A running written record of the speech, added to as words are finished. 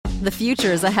The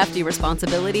future is a hefty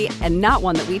responsibility and not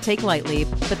one that we take lightly,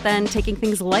 but then taking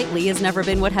things lightly has never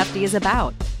been what Hefty is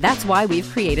about. That's why we've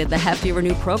created the Hefty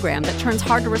Renew program that turns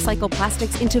hard-to-recycle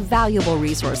plastics into valuable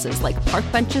resources like park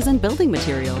benches and building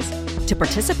materials. To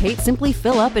participate, simply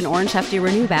fill up an orange Hefty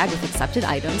Renew bag with accepted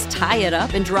items, tie it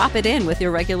up, and drop it in with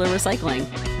your regular recycling.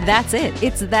 That's it.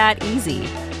 It's that easy.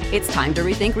 It's time to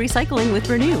rethink recycling with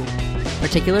Renew.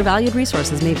 Particular valued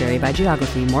resources may vary by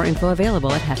geography. More info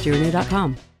available at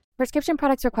heftyrenew.com. Prescription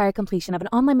products require completion of an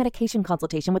online medication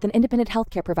consultation with an independent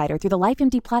healthcare provider through the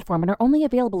LifeMD platform and are only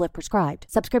available if prescribed.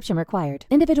 Subscription required.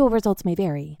 Individual results may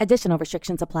vary. Additional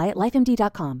restrictions apply at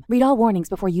lifemd.com. Read all warnings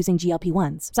before using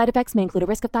GLP-1s. Side effects may include a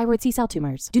risk of thyroid C-cell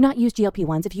tumors. Do not use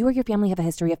GLP-1s if you or your family have a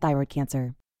history of thyroid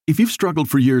cancer. If you've struggled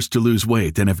for years to lose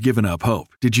weight and have given up hope,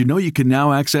 did you know you can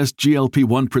now access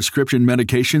GLP-1 prescription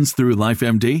medications through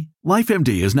LifeMD?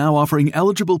 LifeMD is now offering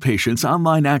eligible patients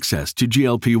online access to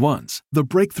GLP-1s, the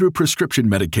breakthrough prescription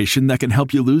medication that can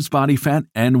help you lose body fat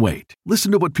and weight.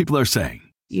 Listen to what people are saying.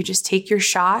 You just take your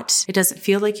shot. It doesn't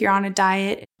feel like you're on a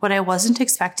diet. What I wasn't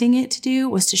expecting it to do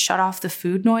was to shut off the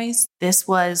food noise. This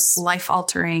was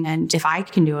life-altering, and if I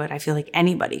can do it, I feel like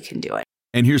anybody can do it.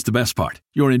 And here's the best part.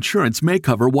 Your insurance may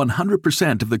cover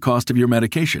 100% of the cost of your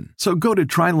medication. So go to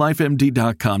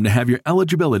TryLifeMD.com to have your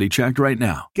eligibility checked right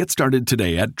now. Get started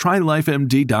today at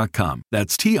TryLifeMD.com.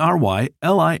 That's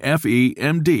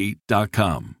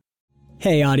TryLifeMD.com.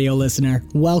 Hey, audio listener.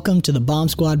 Welcome to the Bomb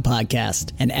Squad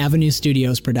podcast, an Avenue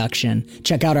Studios production.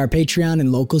 Check out our Patreon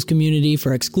and Locals community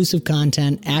for exclusive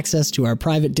content, access to our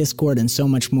private Discord, and so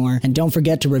much more. And don't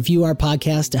forget to review our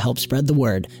podcast to help spread the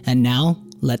word. And now,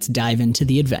 let's dive into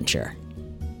the adventure.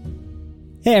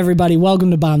 Hey everybody,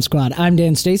 welcome to Bomb Squad. I'm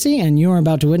Dan Stacy, and you're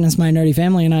about to witness my nerdy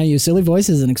family and I use silly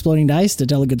voices and exploding dice to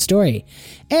tell a good story.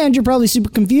 And you're probably super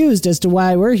confused as to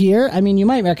why we're here. I mean, you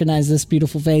might recognize this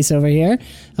beautiful face over here.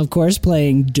 Of course,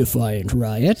 playing Defiant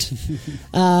Riot.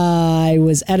 I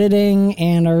was editing,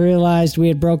 and I realized we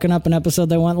had broken up an episode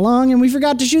that went long, and we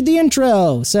forgot to shoot the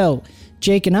intro. So,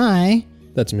 Jake and I...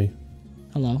 That's me.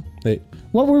 Hello. Hey.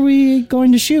 What were we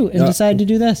going to shoot and decided to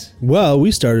do this? Well,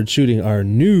 we started shooting our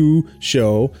new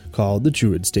show called The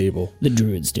Druid's Table. The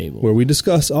Druid's Table. Where we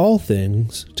discuss all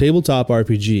things tabletop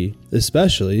RPG,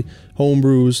 especially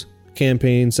homebrews,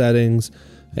 campaign settings,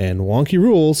 and wonky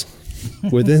rules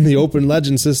within the Open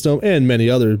Legend system and many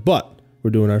others, but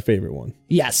we're doing our favorite one.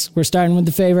 Yes, we're starting with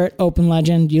the favorite, Open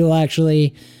Legend. You'll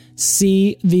actually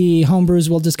see the homebrews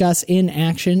we'll discuss in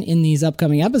action in these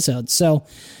upcoming episodes. So,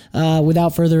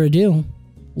 without further ado,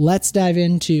 let's dive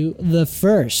into the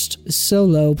first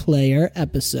solo player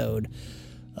episode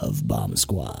of Bomb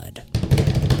Squad.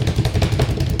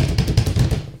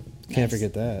 Can't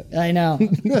forget that. I know.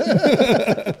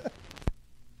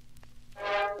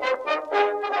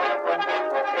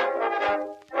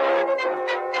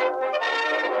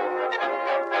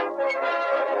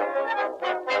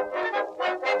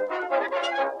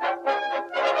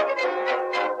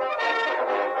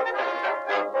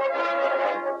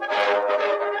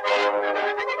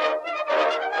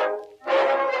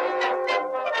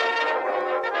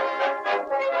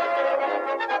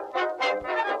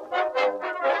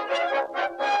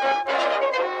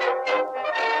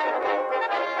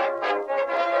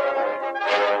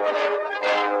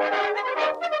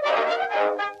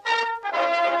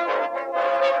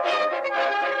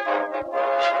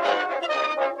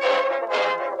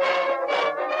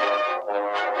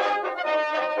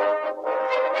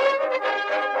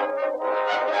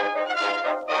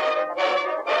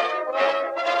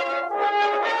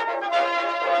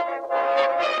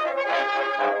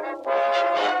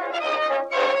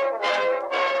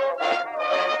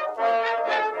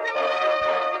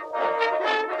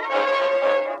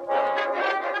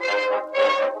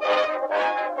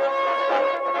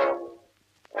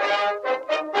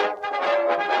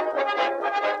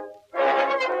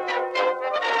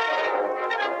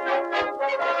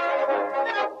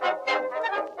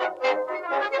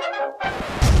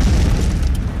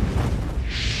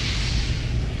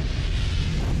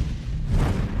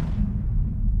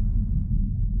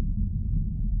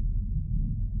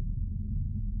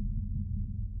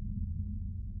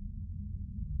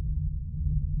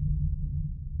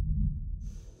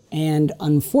 And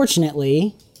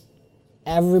unfortunately,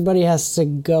 everybody has to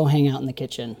go hang out in the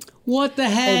kitchen. What the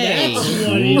heck? That's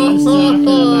what he was talking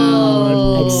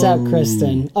about. Except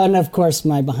Kristen. Oh, and of course,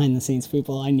 my behind-the-scenes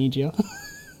people. I need you.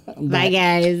 Bye,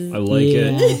 guys. I like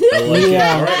it. I like it.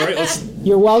 All right, let's...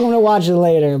 You're welcome to watch it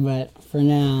later, but for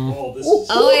now...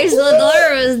 I'm so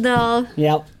nervous, though.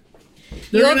 Yep.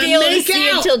 You won't be able to see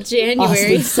it until January.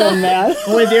 Austin's so mad.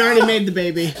 Wait, they already made the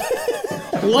baby.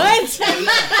 What?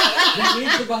 We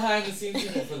need the behind the scenes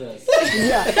people for this.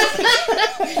 Yeah.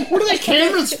 What are the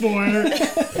cameras for?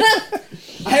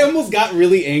 I almost got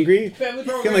really angry. I'm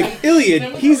like,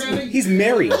 Iliad, he's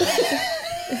married.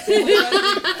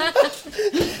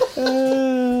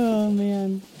 Oh,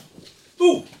 man.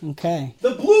 Ooh, Okay.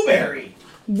 the blueberry.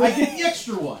 I get the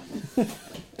extra one.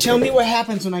 Tell me what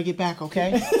happens when I get back,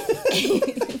 okay?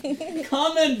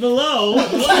 Comment below. Oh,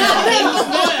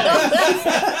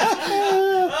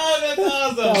 that's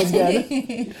awesome. That was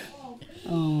good.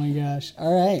 Oh, my gosh.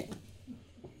 All right.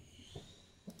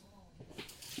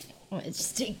 Let's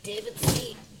just take David's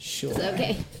seat. Sure. Is that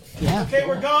okay? Yeah. Okay,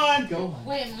 we're gone. Go.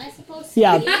 Wait, am I supposed to?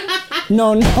 Yeah.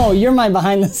 No, you're my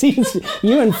behind the scenes.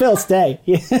 You and Phil stay.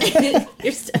 You're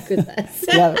stuck with us.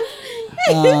 Yeah.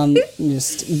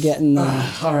 Just getting the.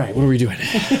 All right, what are we doing?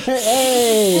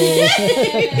 Hey.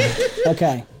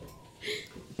 Okay.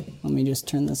 Let me just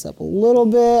turn this up a little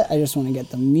bit. I just want to get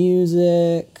the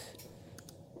music.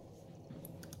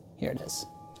 Here it is.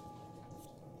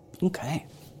 Okay.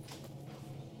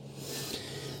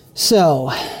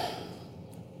 So,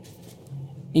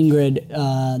 Ingrid,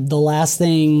 the last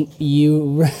thing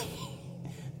you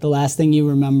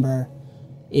remember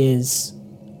is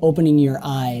opening your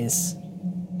eyes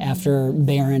after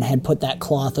Baron had put that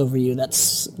cloth over you that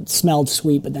smelled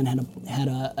sweet, but then had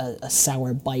a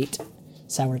sour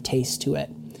taste to it,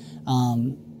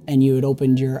 and you had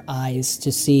opened your eyes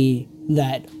to see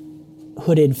that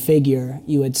hooded figure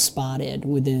you had spotted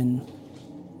within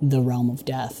the realm of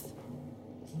death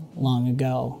long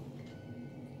ago.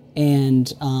 And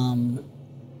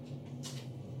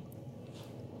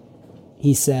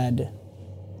he said,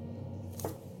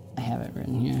 I have it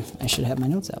written here. I should have my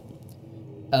notes up.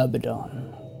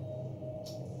 Abaddon,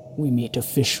 we meet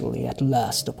officially at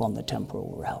last upon the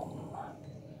temporal realm.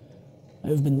 I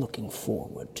have been looking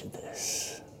forward to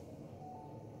this.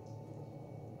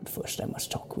 But first I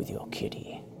must talk with your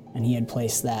kitty. And he had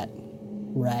placed that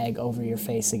rag over your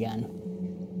face again.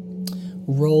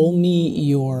 Roll me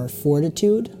your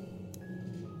fortitude.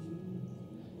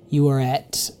 You are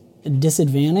at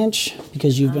disadvantage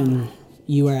because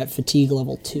you are at fatigue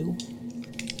level 2.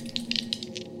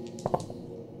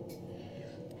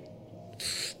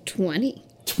 20.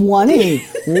 20.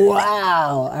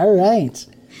 Wow. All right.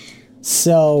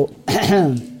 So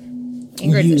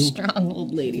Ingrid's a strong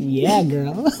old lady. Yeah,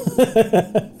 girl.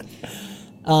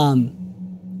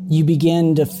 You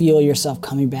begin to feel yourself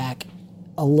coming back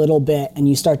a little bit, and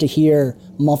you start to hear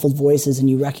muffled voices, and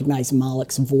you recognize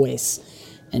Malik's voice,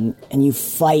 and you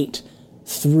fight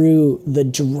through the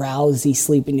drowsy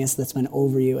sleepiness that's been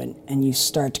over you, and you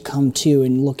start to come to,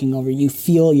 and looking over, you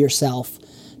feel yourself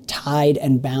tied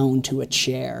and bound to a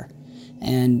chair,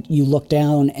 and you look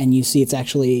down and you see it's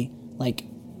actually like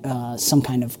some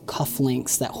kind of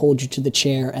cufflinks that hold you to the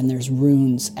chair, and there's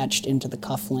runes etched into the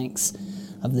cufflinks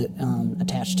of the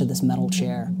attached to this metal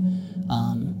chair.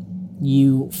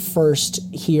 You first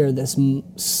hear this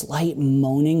slight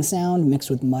moaning sound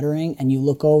mixed with muttering, and you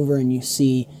look over and you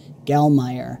see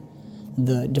Galmeyer,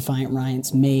 the Defiant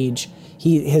Ryan's mage.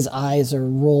 His eyes are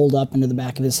rolled up into the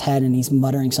back of his head, and he's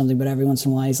muttering something, but every once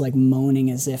in a while he's like moaning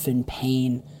as if in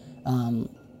pain,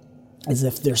 as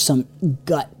if there's some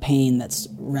gut pain that's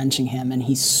wrenching him, and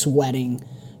he's sweating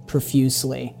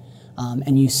profusely.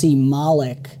 And you see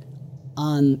Malik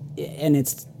and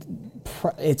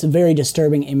it's a very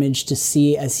disturbing image to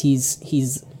see as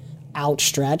he's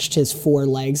outstretched. His 4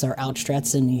 legs are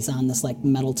outstretched, and he's on this like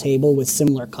metal table with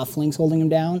similar cufflinks holding him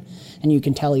down, and you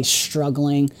can tell he's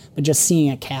struggling. But just seeing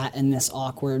a cat in this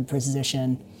awkward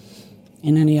position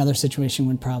in any other situation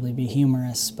would probably be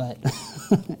humorous, but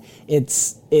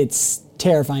it's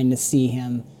terrifying to see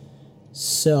him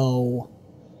so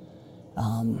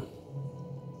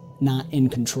not in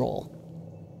control.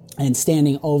 And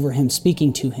standing over him,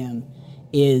 speaking to him,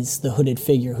 is the hooded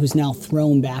figure who's now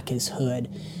thrown back his hood,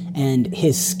 and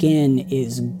his skin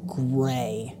is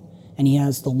gray, and he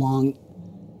has the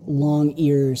long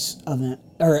ears of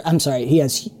he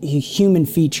has human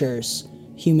features,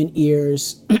 human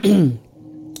ears,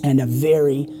 and a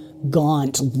very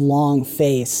gaunt, long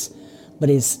face, but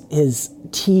his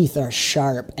teeth are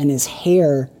sharp, and his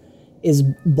hair is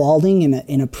balding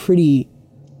in a pretty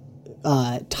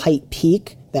tight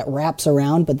peak that wraps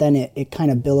around, but then it kind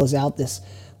of billows out this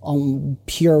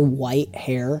pure white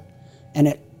hair, and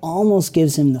it almost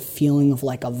gives him the feeling of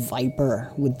like a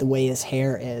viper with the way his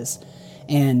hair is.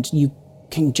 And you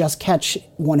can just catch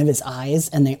one of his eyes,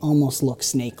 and they almost look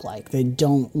snake-like. They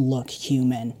don't look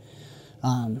human.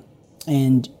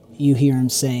 And you hear him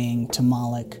saying to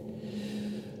Malik,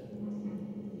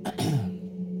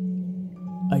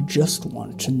 I just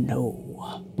want to know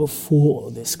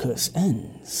before this curse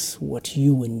ends, what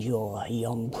you and your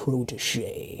young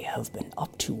protege have been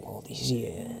up to all these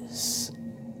years.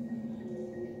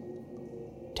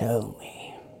 Tell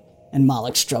me. And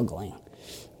Malek's struggling.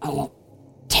 I won't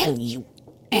tell you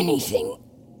anything.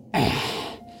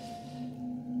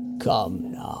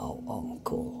 Come now,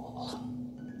 Uncle.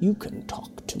 You can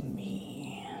talk to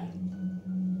me.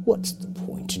 What's the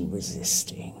point in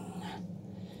resisting?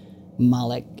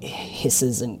 Malek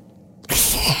hisses and...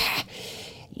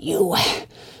 You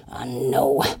are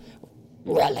no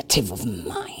relative of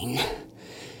mine.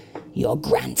 Your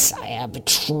grandsire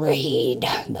betrayed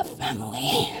the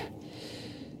family.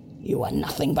 You are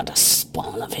nothing but a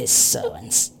spawn of his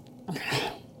servants.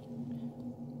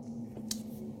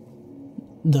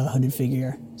 The hooded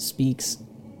figure speaks.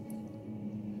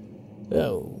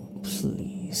 Oh,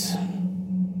 please.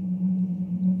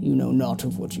 You know not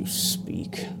of what you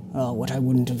speak. What I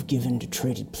wouldn't have given to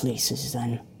traded places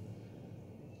then.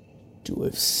 To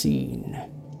have seen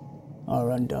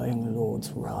our undying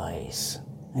lord's rise,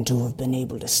 and to have been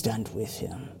able to stand with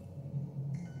him.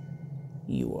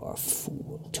 You are a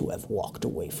fool to have walked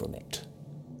away from it.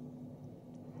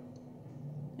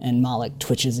 And Malek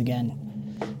twitches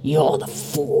again. You're the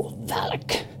fool,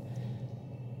 Valak.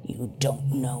 You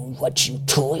don't know what you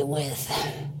toy with.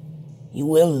 You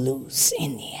will lose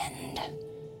in the end.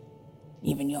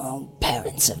 Even your own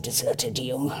parents have deserted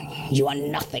you. You are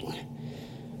nothing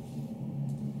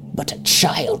but a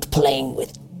child playing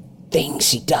with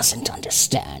things he doesn't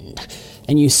understand.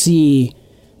 And you see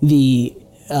the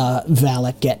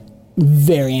Valak get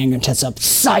very angry and tets up.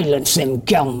 Silence him,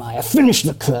 Gelmire. Finish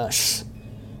the curse.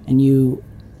 And you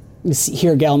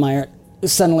hear Gelmire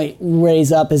suddenly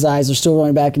raise up. His eyes are still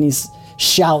rolling back, and he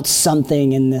shouts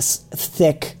something in this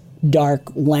thick,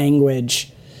 dark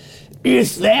language.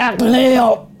 Is that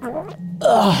Leo?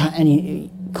 And he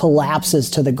collapses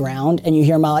to the ground, and you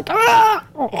hear Malek.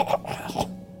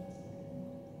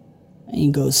 And he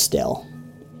goes still.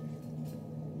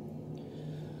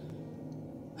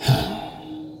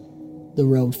 The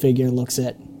robed figure looks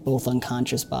at both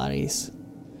unconscious bodies.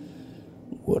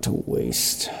 What a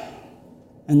waste.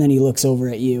 And then he looks over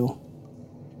at you.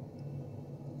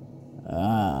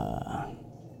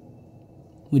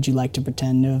 Would you like to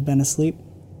pretend to have been asleep?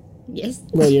 Yes.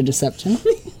 Roll your deception.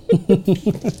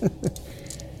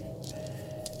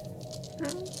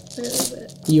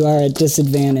 You are at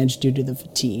disadvantage due to the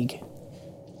fatigue.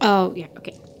 Oh, yeah,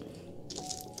 okay.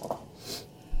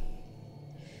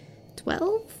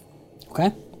 12?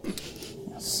 Okay.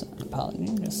 Yes,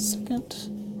 apologies, just a second.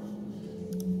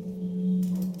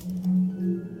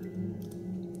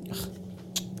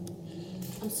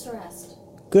 I'm stressed.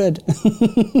 Good.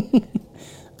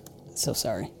 So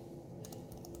sorry.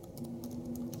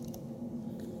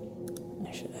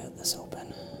 I should have this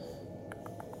open.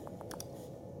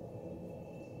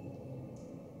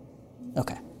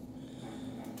 Okay.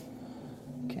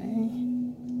 Okay.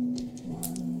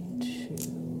 1, 2,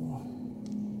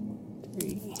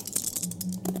 3.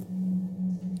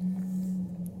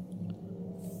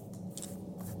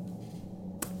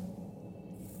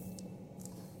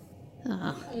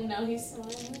 Oh. Now he's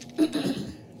smiling.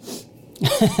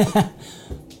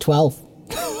 12.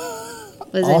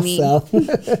 What does that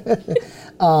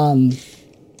mean?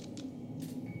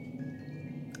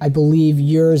 I believe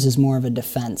yours is more of a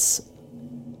defense.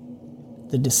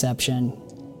 The deception.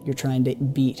 You're trying to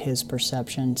beat his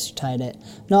perceptions. You tied it.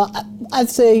 No, I'd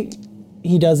say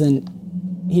he doesn't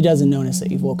notice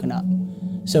that you've woken up.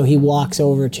 So he walks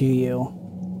over to you,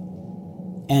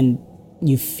 and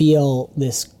you feel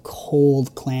this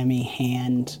cold, clammy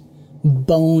hand,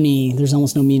 bony, there's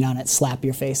almost no meat on it, slap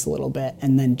your face a little bit,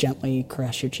 and then gently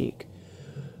caress your cheek.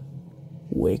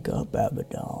 Wake up,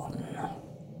 Abaddon.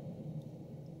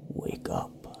 Wake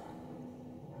up.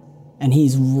 And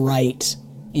he's right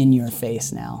in your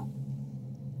face now,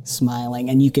 smiling,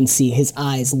 and you can see his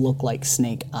eyes look like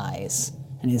snake eyes,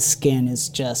 and his skin is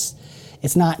just,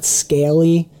 it's not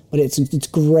scaly, but it's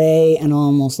gray and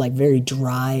almost like very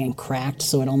dry and cracked,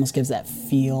 so it almost gives that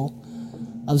feel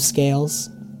of scales.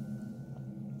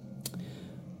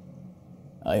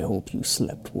 I hope you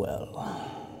slept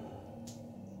well.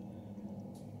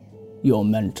 Your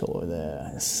mentor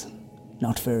there is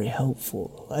not very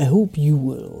helpful. I hope you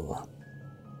will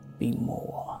be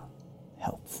more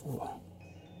helpful.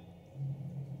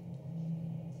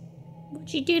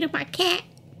 What'd you do to my cat?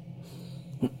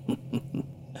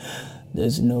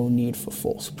 There's no need for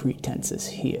false pretenses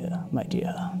here, my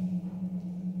dear.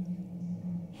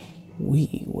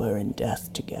 We were in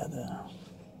death together.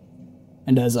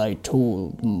 And as I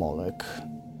told Moloch,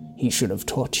 he should have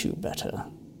taught you better.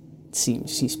 It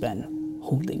seems he's been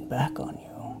holding back on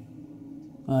you.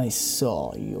 I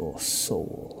saw your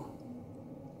soul.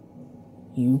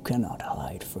 You cannot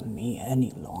hide from me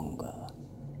any longer.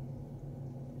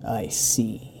 I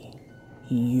see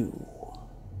you.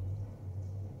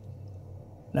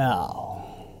 Now,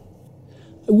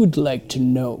 I would like to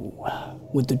know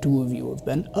what the two of you have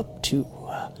been up to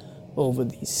over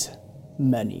these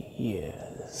many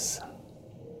years.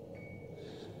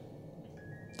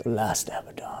 The last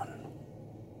Abaddon.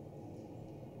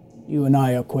 You and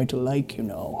I are quite alike, you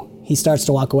know. He starts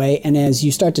to walk away, and as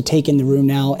you start to take in the room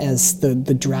now, as the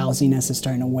drowsiness is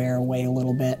starting to wear away a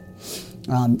little bit,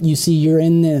 you see you're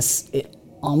in this, it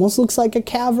almost looks like a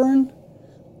cavern,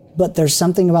 but there's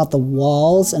something about the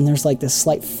walls, and there's like this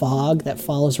slight fog that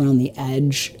follows around the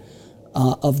edge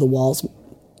of the walls,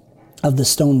 of the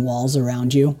stone walls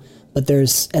around you. But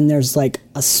there's like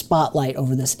a spotlight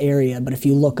over this area, but if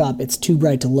you look up, it's too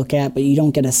bright to look at, but you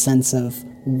don't get a sense of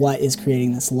what is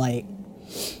creating this light.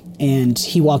 And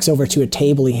he walks over to a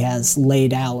table he has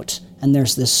laid out, and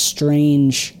there's this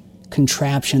strange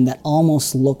contraption that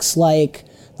almost looks like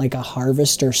a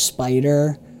harvester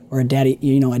spider, or a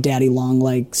daddy long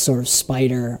leg sort of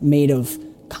spider made of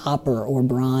copper or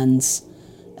bronze,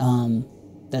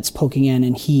 that's poking in,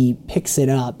 and he picks it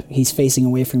up. He's facing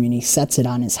away from you, and he sets it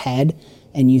on his head,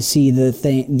 and you see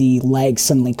the legs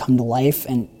suddenly come to life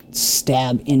and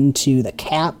stab into the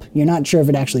cap. You're not sure if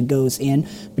it actually goes in,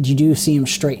 but you do see him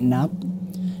straighten up.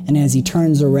 And as he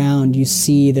turns around, you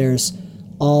see there's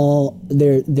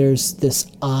this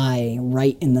eye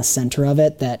right in the center of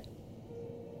it that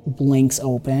blinks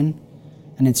open,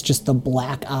 and it's just the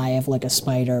black eye of like a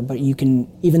spider, but you can,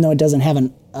 even though it doesn't have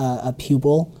a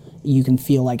pupil, you can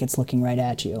feel like it's looking right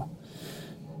at you.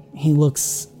 He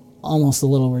looks almost a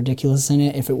little ridiculous in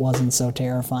it if it wasn't so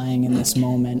terrifying in this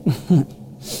moment.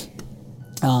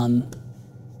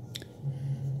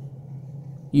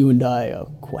 You and I are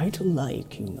quite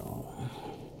alike, you know.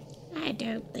 I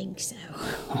don't think so.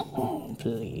 Oh,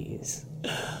 please.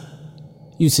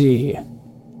 You see,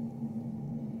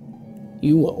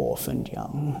 you were orphaned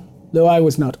young. Though I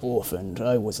was not orphaned,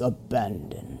 I was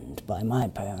abandoned by my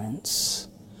parents.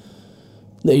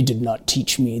 They did not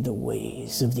teach me the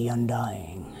ways of the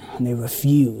Undying, and they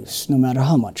refused, no matter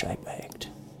how much I begged.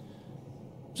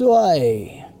 So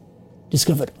I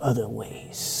discovered other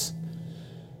ways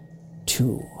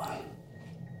to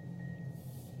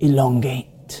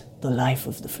elongate the life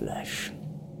of the flesh.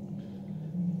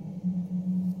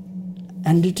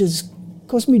 And it has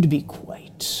caused me to be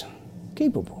quite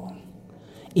capable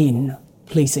in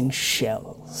placing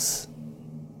shells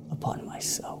upon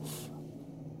myself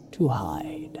to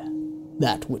hide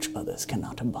that which others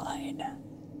cannot abide.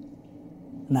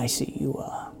 And I see you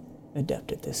are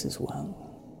adept at this as well.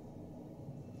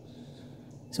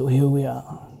 So here we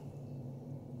are,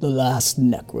 the last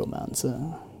necromancer,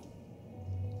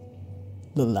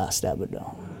 the last Abaddon,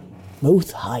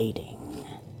 both hiding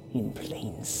in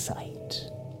plain sight,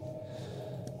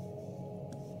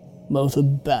 both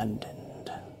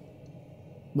abandoned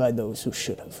by those who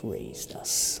should have raised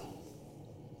us.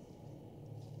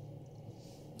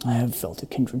 I have felt a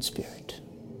kindred spirit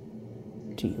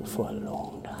to you for a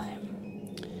long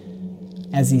time.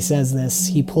 As he says this,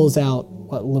 he pulls out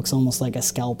what looks almost like a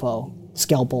scalpel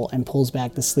and pulls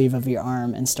back the sleeve of your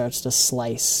arm and starts to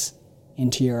slice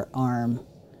into your arm.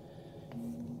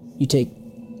 You take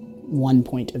 1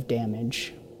 point of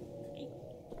damage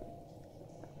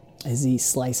as he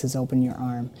slices open your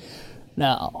arm.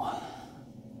 Now,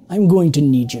 I'm going to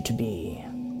need you to be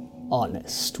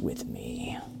honest with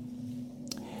me.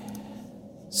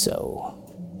 So,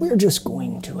 we're just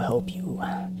going to help you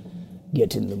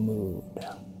get in the mood,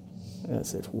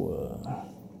 as it were.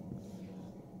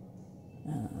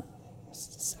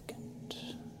 Just a second.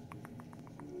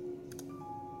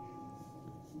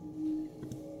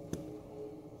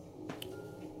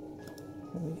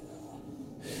 There we go.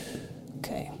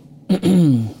 Okay.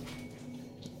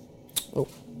 Oh.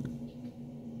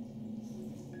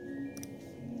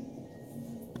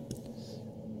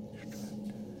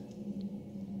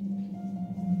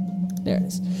 There it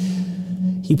is.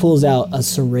 He pulls out a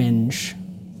syringe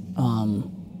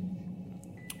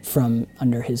from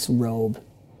under his robe.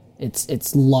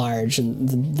 It's large, and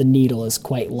the needle is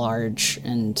quite large,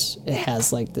 and it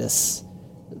has like this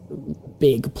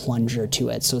big plunger to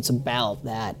it, so it's about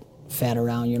that fat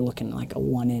around. You're looking like a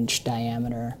 1-inch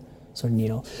diameter sort of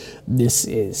needle. This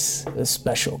is a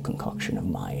special concoction of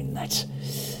mine that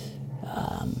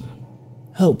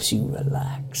helps you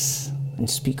relax and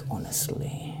speak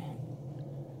honestly.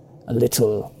 A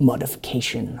little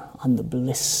modification on the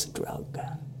bliss drug.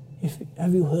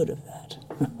 Have you heard of that?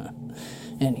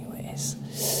 Anyways,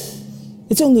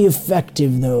 It's only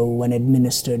effective, though, when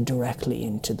administered directly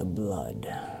into the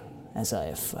blood, as I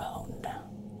have found,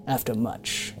 after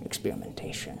much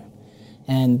experimentation.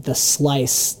 And the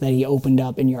slice that he opened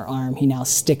up in your arm, he now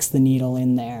sticks the needle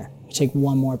in there. You take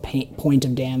one more point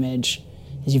of damage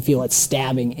as you feel it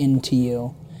stabbing into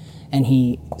you. And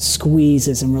he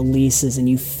squeezes and releases, and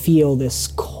you feel this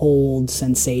cold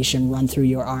sensation run through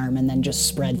your arm and then just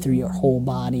spread through your whole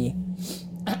body.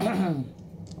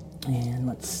 And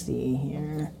let's see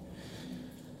here.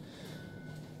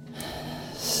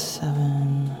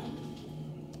 7.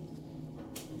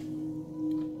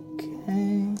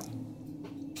 Okay.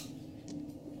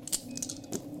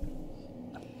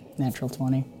 Natural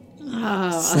 20.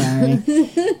 Oh. Sorry.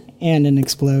 And an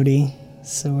explodey.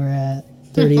 So we're at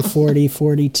 30, 40,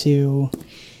 42,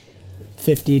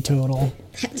 50 total.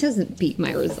 That doesn't beat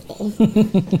my resolve.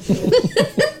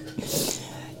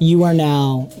 You are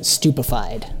now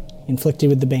stupefied. Inflicted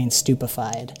with the bane,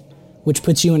 stupefied. Which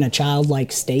puts you in a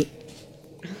childlike state.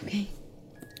 Okay.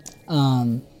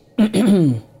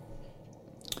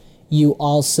 You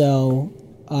also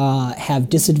have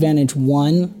disadvantage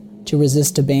 1 to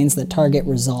resist to banes that target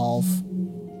resolve.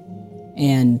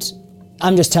 And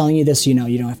I'm just telling you this, you know,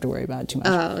 you don't have to worry about it too much.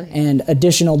 Oh, okay. And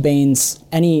additional banes,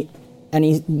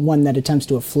 anyone that attempts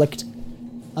to afflict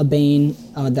a bane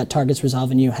that targets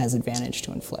resolve in you has advantage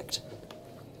to inflict.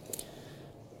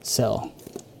 So,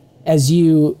 as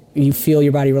you feel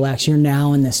your body relax, you're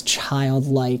now in this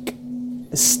childlike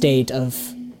state of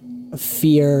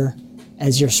fear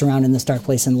as you're surrounded in this dark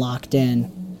place and locked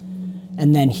in.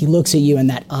 And then he looks at you and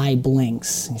that eye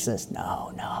blinks. He says,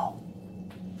 no,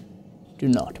 do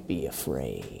not be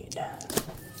afraid.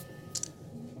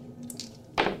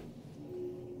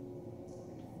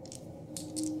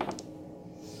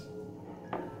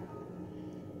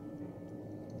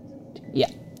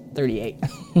 Yeah, 38.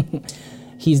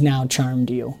 He's now charmed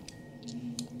you.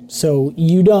 So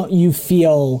you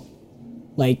feel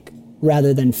like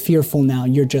rather than fearful now,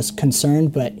 you're just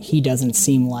concerned, but he doesn't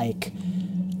seem like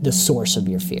the source of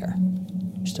your fear.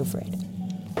 You're still afraid.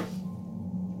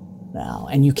 Now,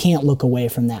 and you can't look away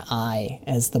from that eye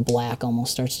as the black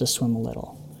almost starts to swim a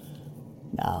little.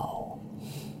 Now,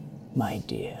 my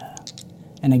dear.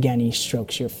 And again, he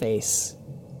strokes your face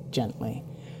gently.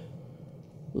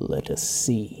 Let us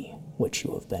see what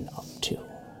you have been up to.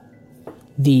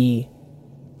 The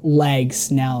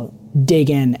legs now dig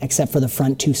in, except for the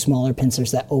front 2 smaller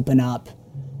pincers that open up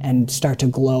and start to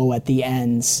glow at the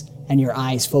ends, and your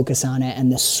eyes focus on it,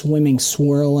 and the swimming,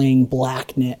 swirling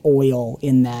black oil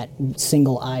in that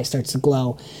single eye starts to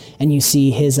glow, and you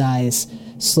see his eyes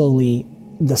slowly,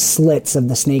 the slits of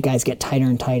the snake eyes get tighter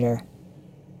and tighter.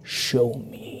 Show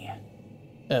me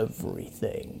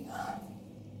everything.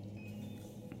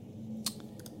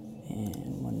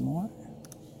 And one more.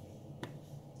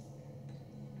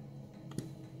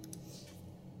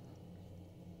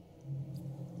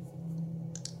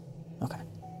 Okay.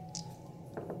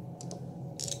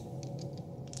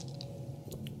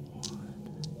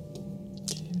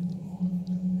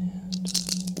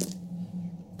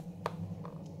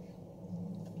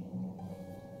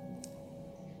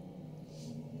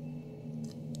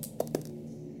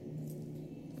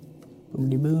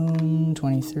 Boomity boom,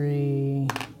 23,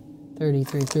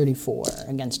 33, 34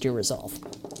 against your resolve.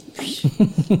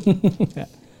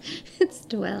 It's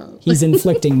 12. He's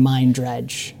inflicting mind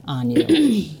dredge on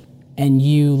you. And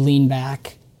you lean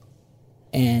back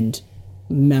and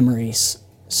memories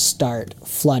start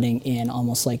flooding in,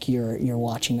 almost like you're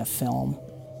watching a film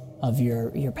of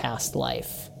your past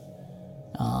life.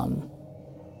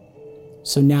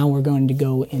 So now we're going to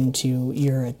go into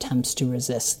your attempts to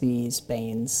resist these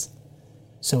banes.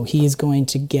 So he's going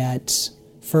to get,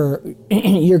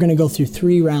 you're going to go through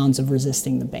 3 rounds of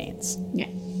resisting the banes. Yeah.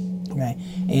 Okay.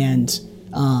 And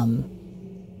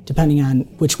depending on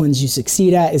which ones you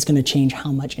succeed at is going to change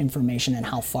how much information and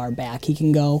how far back he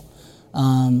can go.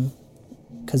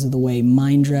 Because of the way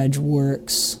Mind Dredge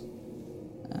works.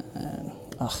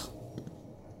 Real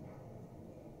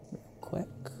quick.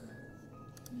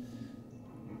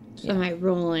 So am I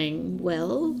rolling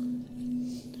well?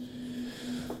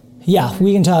 Yeah,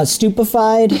 we can tell it's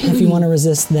stupefied. If you want to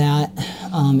resist that,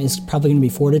 is probably going to be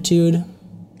fortitude.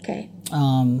 Okay.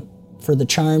 For the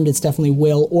charmed, it's definitely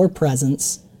will or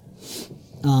presence.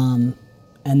 And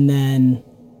then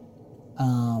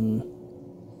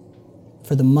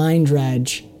for the mind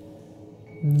dredge,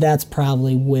 that's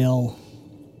probably will.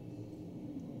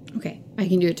 Okay, I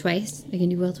can do it twice. I can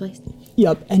do will twice.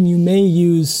 Yep, and you may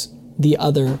use the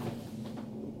other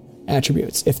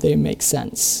attributes if they make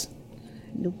sense.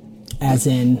 Nope. As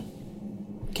in,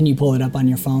 can you pull it up on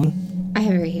your phone? I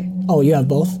have it right here. Oh, you have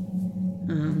both?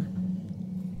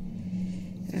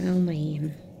 Oh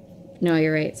man. No,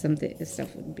 you're right. This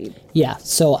stuff would be. Yeah,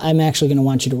 so I'm actually going to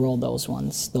want you to roll those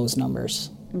ones, those numbers.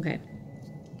 Okay.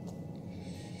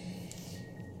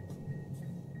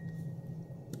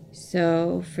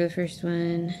 So for the first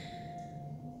one,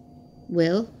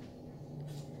 will.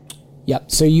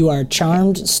 Yep, so you are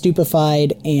charmed,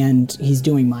 stupefied, and he's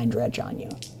doing mind dredge on you.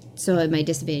 So at my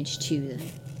disadvantage 2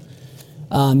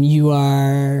 then. You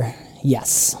are,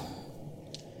 yes.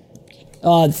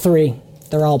 3.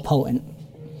 They're all potent.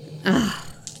 Ah.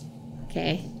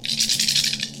 Okay.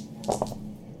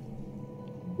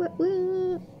 What?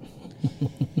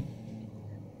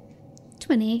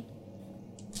 20.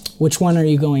 Which one are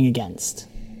you going against?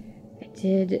 I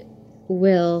did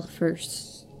will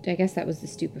first. I guess that was the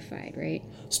stupefied, right?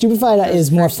 Stupefied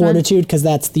is more fortitude because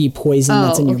that's the poison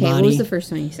that's in your body. What was the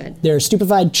first one you said? There's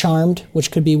stupefied, charmed, which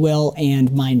could be will,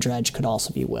 and mind dredge could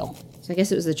also be will. So I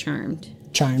guess it was the charmed.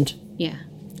 Charmed? Yeah.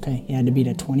 Okay, you had to beat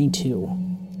a 22.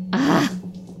 Ah!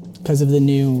 Because of the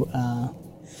new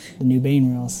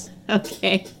Bane rules.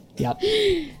 Okay. Yep.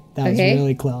 That was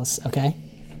really close. Okay.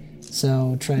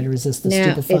 So try to resist the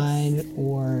stupefied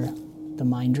or the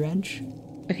mind dredge.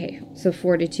 Okay, so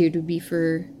fortitude would be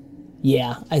for...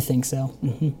 Yeah, I think so.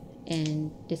 Mm-hmm.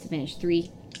 And disadvantage 3.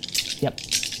 Yep.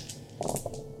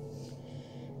 Oh,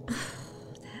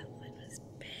 that one was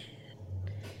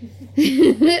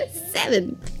bad.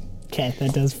 7. Okay,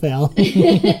 that does fail.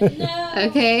 No.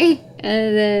 Okay,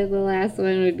 and then the last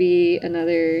one would be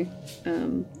another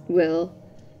will.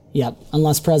 Yep,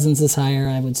 unless presence is higher,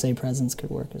 I would say presence could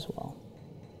work as well.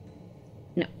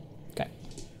 No. Okay.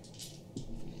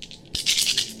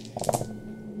 Oh,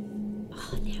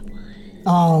 that one.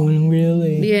 Oh,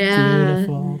 really? Yeah.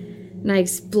 Beautiful. And I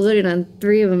exploded on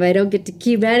 3 of them. I don't get to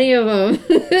keep any of them.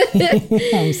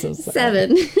 I'm so sorry.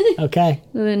 7. Okay.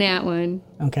 With a nat one.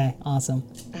 Okay, awesome.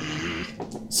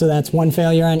 So that's 1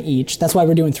 failure on each. That's why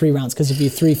we're doing 3 rounds, because if you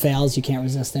 3 fails, you can't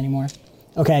resist anymore.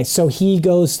 Okay, so he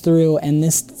goes through, and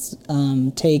this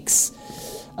takes,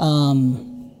 where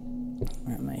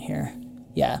am I here?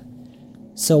 Yeah.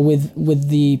 So with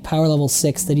the power level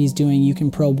 6 that he's doing, you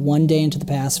can probe 1 day into the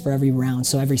past for every round.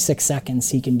 So every 6 seconds,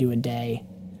 he can do a day.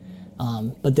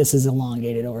 But this is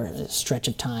elongated over a stretch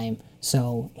of time.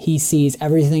 So he sees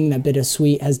everything that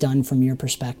Bittersweet has done from your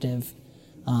perspective.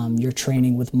 Your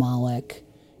training with Moloch,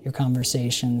 your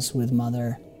conversations with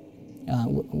Mother,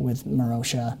 with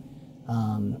Marosha,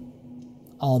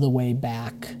 all the way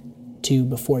back to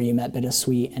before you met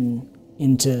Bittersweet and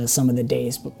into some of the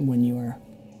days when you were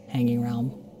hanging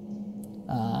around,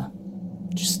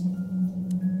 just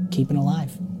keeping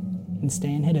alive and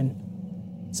staying hidden.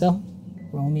 So,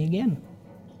 roll me again.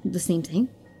 The same thing?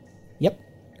 Yep.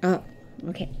 Oh,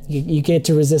 okay. You get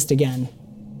to resist again.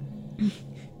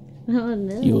 Oh,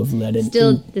 no. You have led an...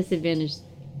 Still disadvantage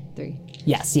 3.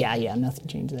 Yes, yeah, nothing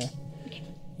changed there. Okay.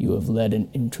 You have led an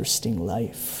interesting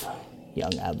life,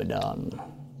 young Abaddon.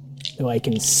 Though I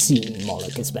can see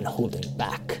Moloch has been holding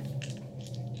back.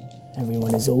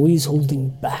 Everyone is always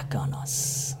holding back on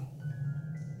us.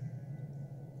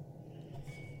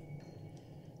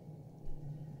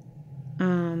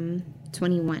 Um,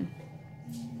 21.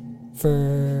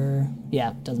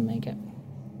 Doesn't make it.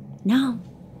 No.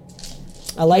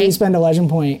 I'll let you spend a legend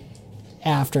point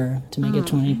after to make it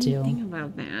 22. I didn't think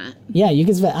about that. Yeah, you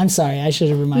can spend. I'm sorry, I should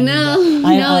have reminded you.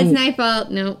 No, it's my fault.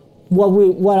 No.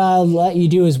 What I'll let you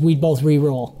do is we both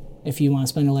re-roll. If you want to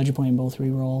spend a legend point and both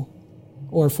re-roll.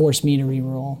 Or force me to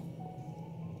re-roll.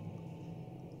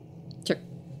 Sure.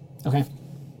 Okay.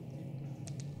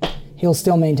 He'll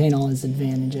still maintain all his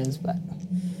advantages, but...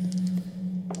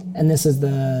 And this is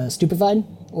the stupefied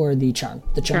or the charmed?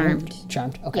 The charmed.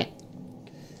 Charmed. Okay.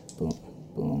 Yeah. Boom.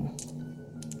 Boom.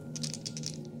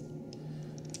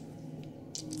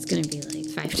 It's gonna be like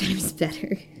 5 times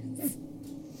better.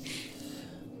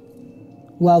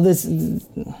 Well, there's a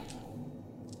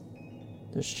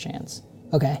chance.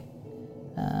 Okay.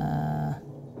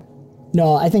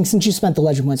 No, I think since you spent the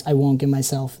legend points, I won't give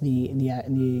myself the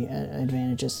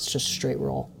advantages. It's just a straight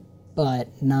roll. But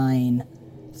 9,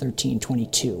 13,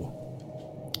 22.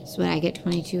 So would I get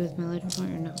 22 with my legend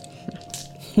point or no?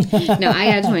 No,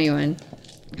 I got 21.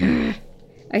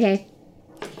 Okay.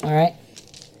 All right.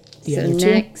 So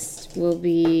next will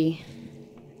be...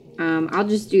 I'll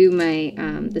just do my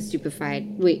the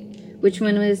stupefied. Wait, which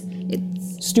one was it?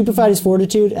 Stupefied is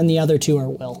fortitude, and the other 2 are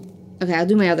will. Okay, I'll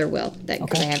do my other will.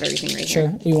 Because I have everything right here.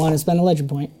 Sure. You want to spend a legend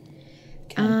point?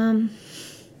 Okay. I'm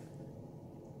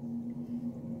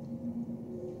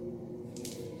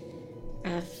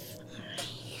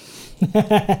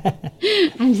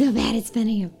so bad at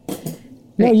spending them.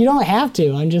 No, you don't have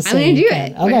to. I'm just saying. I'm gonna do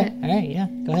it. it. Okay. All right. Yeah.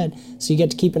 Go ahead. So you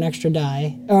get to keep an extra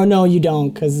die. Oh no, you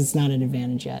don't, because it's not an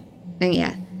advantage yet.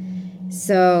 Yeah.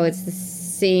 So it's the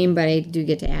same, but I do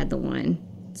get to add the 1.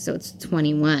 So it's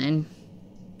 21.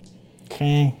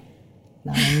 Okay.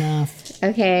 Not enough.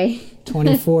 Okay.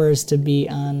 24 is to be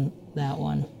on that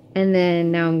one. And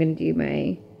then now I'm gonna do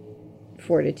my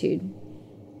fortitude.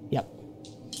 Yep.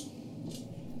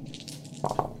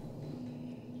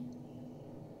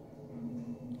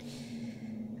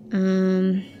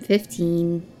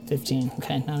 15. 15.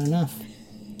 Okay, not enough.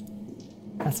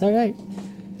 That's all right.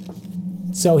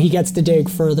 So he gets to dig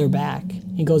further back.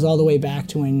 He goes all the way back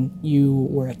to when you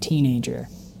were a teenager.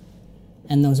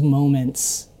 And those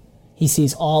moments, he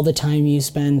sees all the time you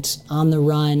spent on the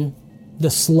run, the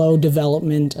slow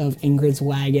development of Ingrid's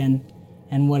wagon,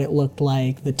 and what it looked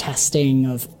like, the testing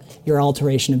of your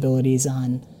alteration abilities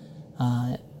on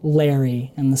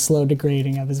Larry, and the slow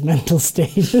degrading of his mental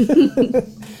state.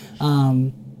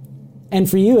 And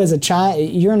for you as a child,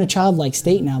 you're in a childlike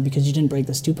state now because you didn't break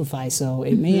the stupefy, so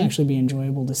it may actually be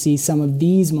enjoyable to see some of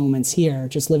these moments here,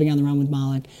 just living on the run with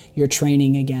Moloch, you're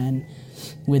training again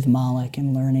with Moloch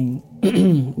and learning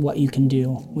what you can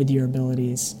do with your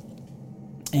abilities,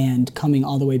 and coming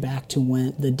all the way back to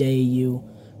when the day you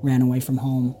ran away from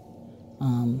home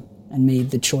and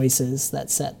made the choices that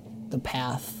set the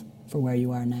path for where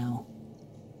you are now.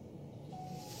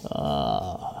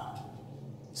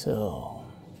 So...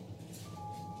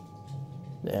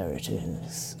 there it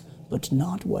is, but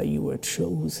not why you were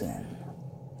chosen.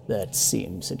 That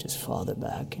seems it is farther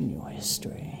back in your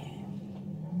history.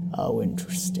 How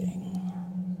interesting.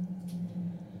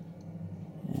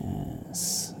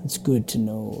 Yes, it's good to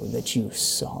know that you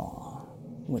saw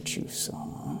what you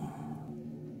saw.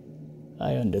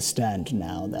 I understand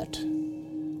now that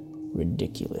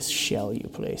ridiculous shell you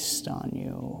placed on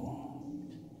you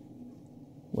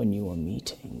when you were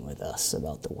meeting with us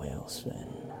about the whale's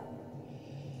fin.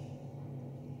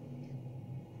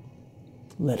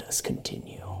 Let us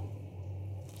continue. All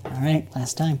right,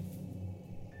 last time.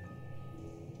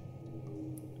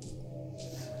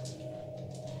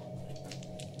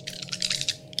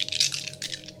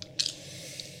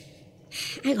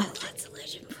 I got lots of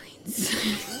legend points.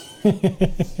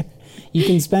 You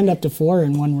can spend up to 4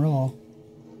 in one roll.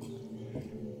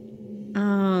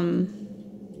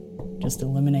 Just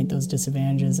eliminate those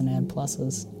disadvantages and add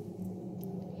pluses.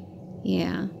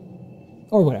 Yeah.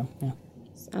 Or whatever, yeah.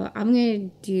 So I'm gonna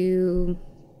do.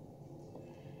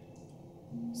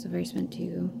 So if I spent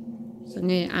 2, so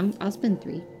I'll spend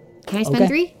 3. Can I spend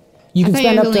 3? You can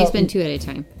spend up only to spend 2 at a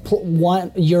time.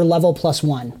 1. Your level plus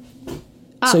 1.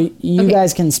 Oh, so you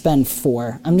guys can spend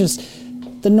 4. I'm just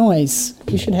the noise.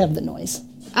 You should have the noise.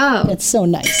 Oh, it's so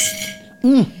nice.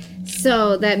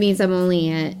 So that means I'm only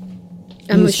at.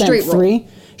 I'm a straight roll. 3.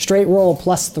 Straight roll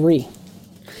plus 3.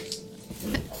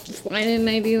 Why didn't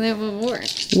I do that before?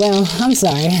 Well, I'm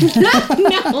sorry.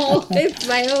 No, it's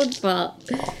my own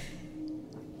fault.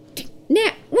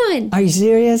 Nat 1. Are you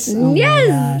serious? Oh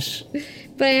yes. My gosh.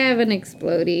 But I have an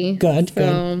explodey. Good.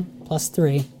 Plus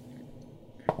 3.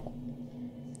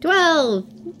 12.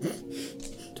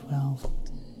 12.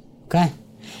 Okay.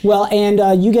 Well,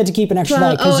 and you get to keep an extra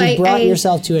die because you brought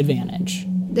yourself to advantage.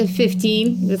 The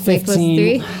 15 with 15. Plus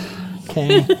 3.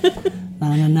 Okay.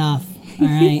 Not enough. All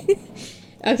right.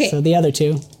 Okay. So the other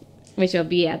 2. Which will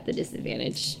be at the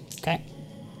disadvantage. Okay.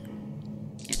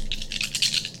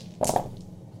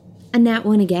 A nat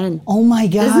 1 again. Oh my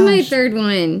gosh. This is my 3rd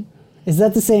one. Is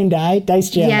that the same die? Dice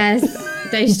jail. Yes.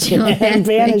 Dice jail.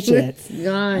 Banish it. It's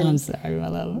gone. I'm sorry, my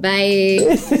love. Bye.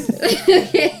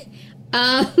 Okay.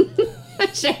 I'm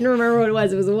trying to remember what it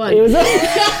was. It was a 1. It was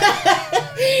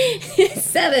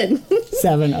 7.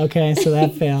 7. Okay, so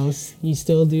that fails. You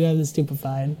still do have the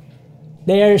stupefied.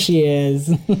 There she is.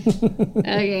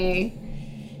 Okay.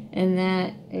 And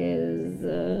that is,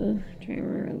 I'm trying to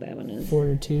remember what that one is.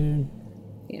 Fortitude.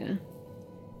 Yeah.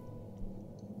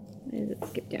 Where does it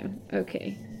skip down?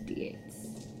 Okay.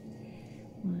 D8s.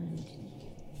 1.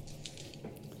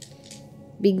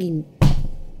 Begin.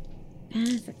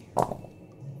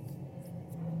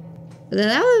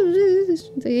 That was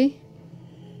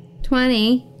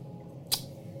 20.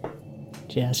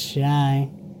 Just shy.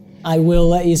 I will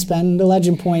let you spend a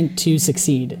legend point to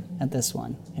succeed at this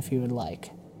one, if you would like.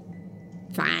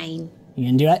 Fine. You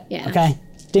can do it? Yeah. Okay.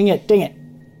 Ding it, ding it.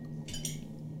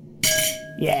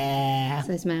 Yeah.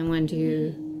 So I spent 1,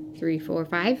 2, 3, 4,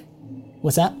 5.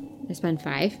 What's that? I spent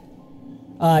 5.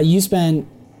 You spent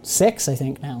 6, I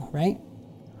think, now, right?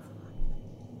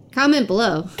 Comment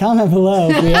below. Comment below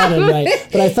if we had it right.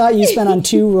 But I thought you spent on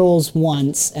 2 rolls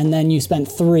once, and then you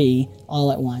spent 3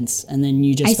 all at once, and then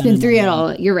you just I spent 3 at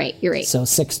all. You're right. So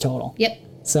 6 total. Yep.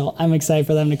 So I'm excited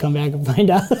for them to come back and find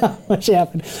out how much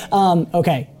happened.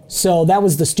 Okay, so that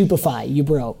was the stupefy you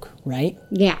broke, right?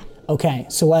 Yeah. Okay,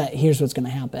 so here's what's going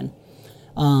to happen.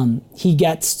 He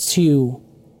gets to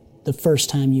the first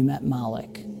time you met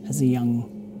Malik as a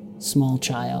young, small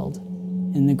child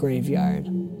in the graveyard.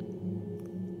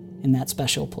 In that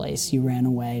special place, you ran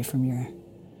away from your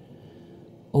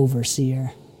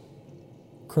overseer,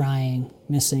 crying,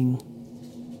 missing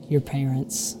your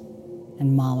parents,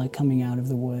 and Malik coming out of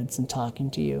the woods and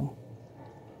talking to you,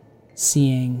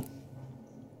 seeing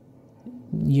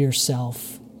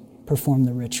yourself perform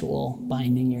the ritual,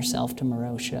 binding yourself to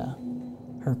Marosha,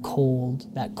 her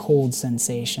that cold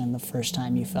sensation the first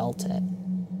time you felt it.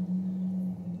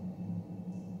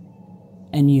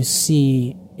 And you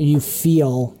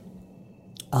feel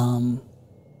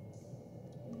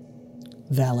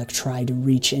Valak try to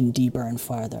reach in deeper and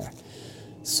farther.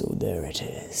 So there it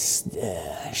is.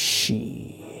 There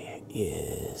she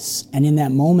is. And in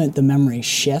that moment, the memory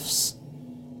shifts,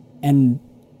 and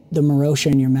the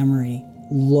Marosha in your memory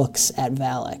looks at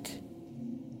Valak.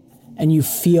 And you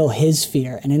feel his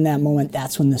fear. And in that moment,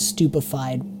 that's when the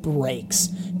stupefied breaks,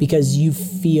 because you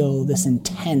feel this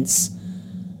intense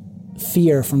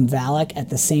fear from Valak at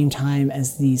the same time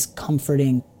as these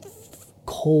comforting,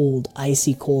 cold,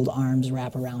 icy cold arms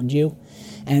wrap around you.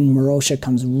 And Marosha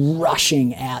comes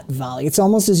rushing at Valak. It's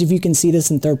almost as if you can see this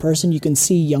in third person. You can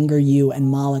see younger you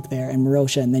and Malik there and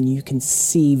Marosha, and then you can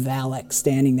see Valak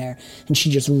standing there, and she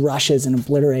just rushes and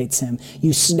obliterates him.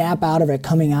 You snap out of it,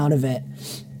 coming out of it.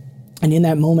 And in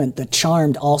that moment, the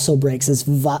charmed also breaks as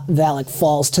Valak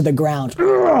falls to the ground.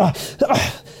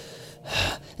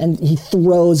 And he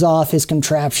throws off his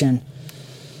contraption.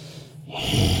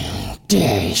 How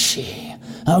dare she?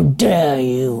 How dare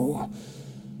you?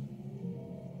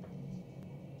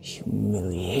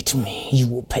 Humiliate me. You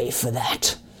will pay for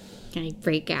that. Can I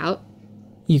break out?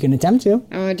 You can attempt to.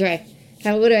 I want to try.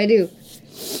 What do I do?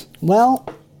 Well,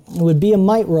 it would be a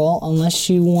might roll unless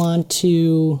you want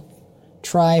to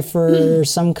try for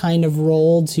some kind of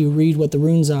roll to read what the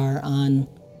runes are on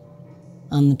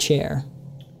the chair.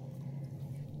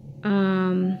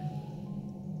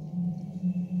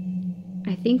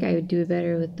 I think I would do it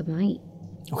better with the might.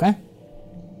 Okay.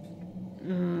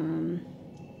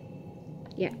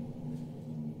 Yeah.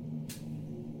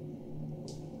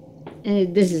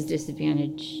 And this is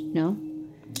disadvantage, no?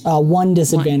 1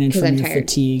 disadvantage from your tired.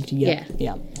 fatigued. Yeah,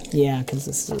 because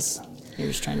this is, you're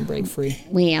just trying to break free.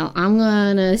 Well, I'm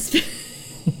gonna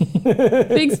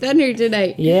big spender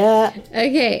tonight. Yeah.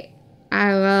 Okay.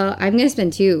 I'm gonna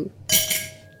spend 2.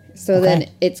 So then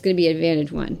it's gonna be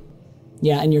advantage 1.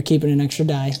 Yeah, and you're keeping an extra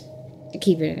die.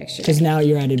 Keeping an extra die. Because now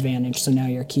you're at advantage, so now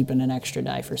you're keeping an extra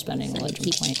die for spending a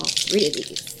legend point. All 3 of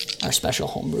these. Our special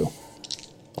homebrew.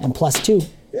 And +2.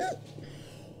 Yeah.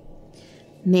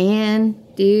 Man,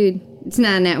 dude. It's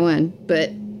not in that one,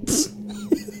 but...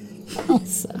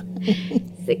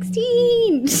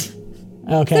 16!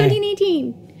 Okay. 17,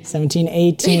 18. 17,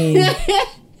 18.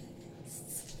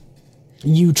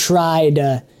 You try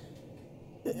to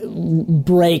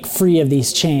break free of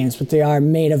these chains, but they are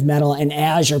made of metal, and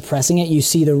as you're pressing it, you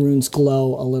see the runes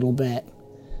glow a little bit.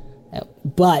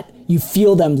 But you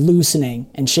feel them loosening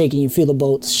and shaking. You feel the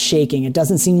boat shaking. It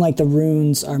doesn't seem like the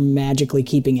runes are magically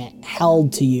keeping it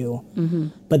held to you,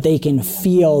 but they can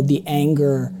feel the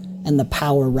anger and the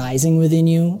power rising within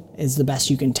you, is the best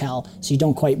you can tell. So you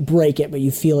don't quite break it, but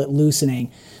you feel it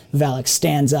loosening. Valak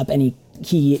stands up and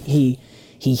he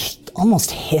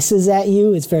almost hisses at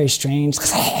you. It's very strange.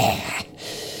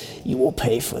 You will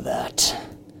pay for that.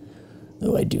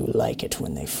 Though I do like it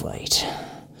when they fight.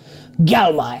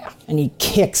 Gelmeyer! And he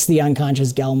kicks the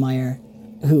unconscious Gelmeyer,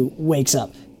 who wakes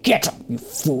up. Get up, you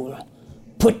fool.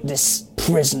 Put this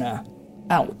prisoner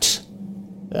out.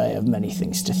 I have many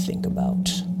things to think about.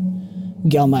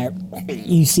 Gelmeyer,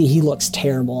 you see he looks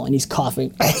terrible, and he's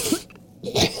coughing.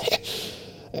 Yes,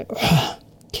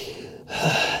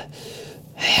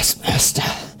 master.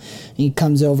 He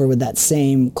comes over with that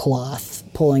same cloth,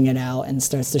 pulling it out, and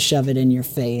starts to shove it in your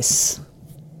face.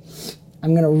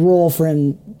 I'm going to roll for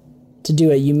him to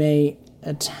do it. You may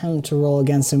attempt to roll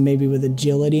against him, maybe with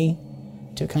agility,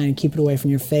 to kind of keep it away from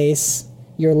your face.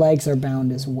 Your legs are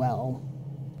bound as well.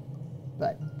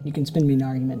 But you can spin me an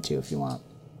argument, too, if you want.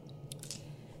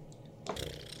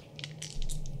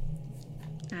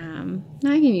 No,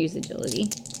 I can use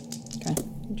agility. Okay.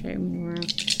 Try more.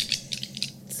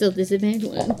 Still disadvantage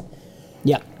 1.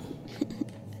 Yep.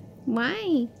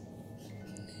 Why?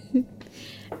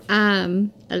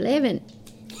 11.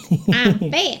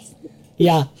 I'm fast.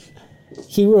 Yeah.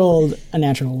 He rolled a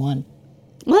natural 1.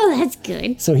 Well, that's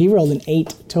good. So he rolled an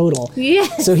 8 total. Yeah.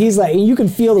 So he's like, you can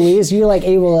feel the weeds. You're like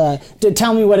able to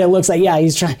tell me what it looks like. Yeah,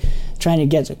 he's trying to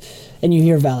get to. And you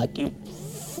hear Valak, you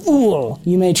fool.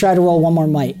 You may try to roll one more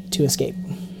might to escape.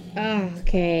 Oh,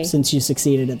 okay. Since you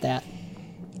succeeded at that.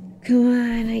 Come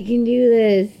on, I can do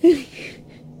this.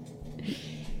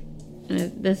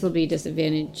 This will be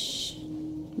disadvantage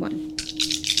 1.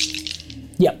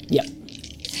 Yep.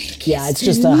 Yeah, it's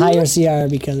just a higher CR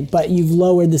but you've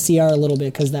lowered the CR a little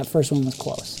bit because that first one was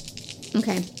close.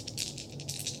 Okay.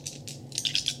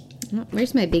 Oh,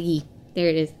 where's my biggie? There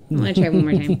it is. I want to try one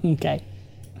more time. Okay.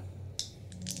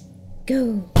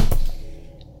 Go.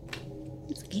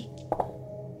 That's okay.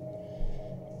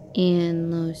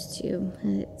 And those 2.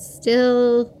 It's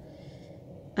still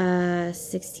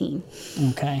 16.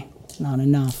 Okay. Not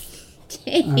enough.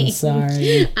 Dang. I'm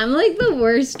sorry. I'm like the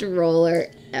worst roller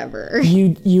ever.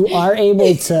 You are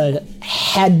able to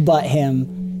headbutt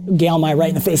him, Galmai, right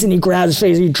in the face, and he grabs his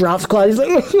face and he drops claws.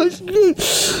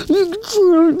 He's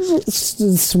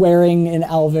like swearing in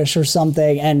Elvish or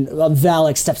something, and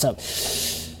Valak steps up.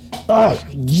 Oh,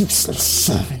 useless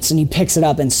servants. And he picks it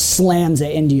up and slams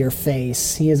it into your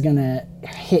face. He is going to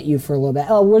hit you for a little bit.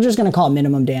 Oh, we're just going to call it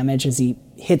minimum damage as he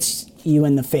hits you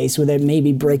in the face with it,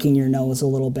 maybe breaking your nose a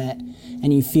little bit.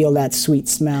 And you feel that sweet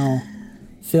smell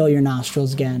fill your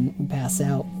nostrils again and pass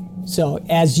out. So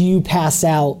as you pass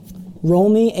out, roll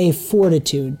me a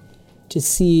fortitude to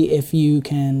see if you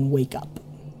can wake up.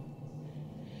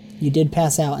 You did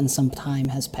pass out and some time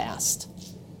has passed.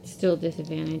 Still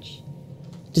disadvantage.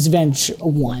 Disadvantage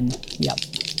 1. Yep.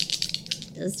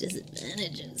 Those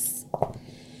disadvantages.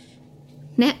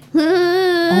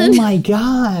 Oh my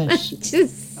gosh.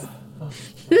 Just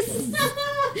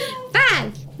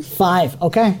 5. 5.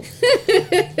 Okay.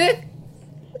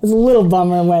 It's a little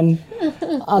bummer when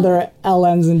other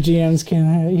LMs and GMs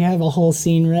can you have a whole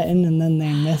scene written and then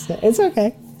they miss it. It's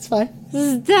okay. It's fine.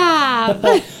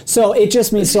 Stop. So it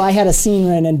just means I had a scene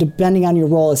written, and depending on your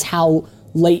role is how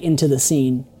late into the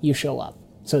scene you show up.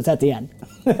 So it's at the end.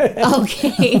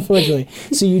 Okay. Unfortunately.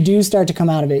 So you do start to come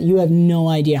out of it. You have no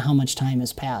idea how much time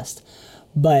has passed.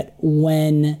 But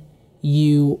when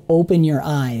you open your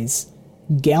eyes,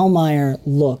 Galmaier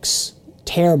looks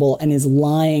terrible and is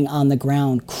lying on the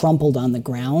ground, crumpled on the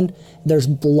ground. There's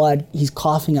blood. He's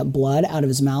coughing up blood out of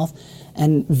his mouth.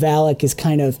 And Valak is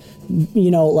kind of,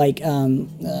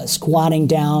 squatting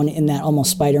down in that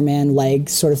almost Spider-Man leg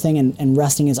sort of thing and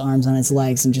resting his arms on his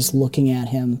legs and just looking at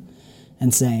him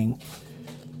and saying,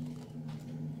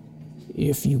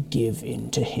 "If you give in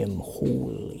to him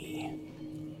wholly."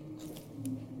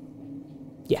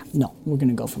 Yeah, no, we're going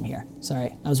to go from here.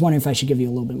 Sorry. I was wondering if I should give you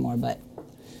a little bit more, but...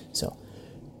 So,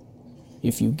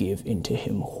 if you give in to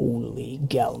him wholly,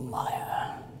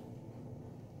 Galmaier,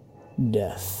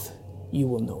 death you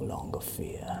will no longer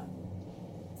fear.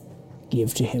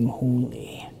 Give to him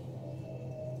wholly,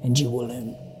 and you will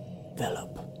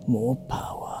envelop more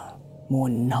power, more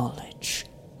knowledge,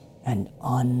 and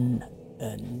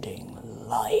unending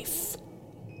life.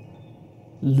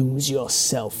 Lose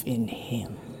yourself in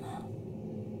him.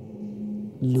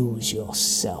 Lose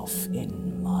yourself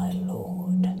in my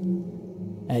Lord,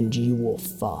 and you will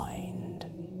find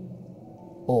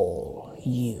all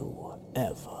you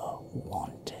ever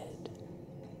wanted.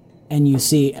 And you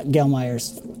see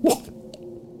Galmaier's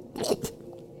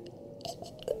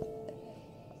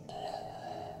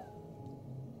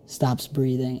stops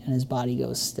breathing and his body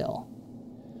goes still.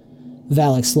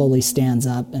 Valak slowly stands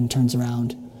up and turns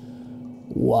around.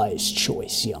 Wise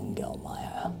choice, young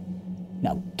Galmaier.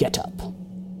 Now get up.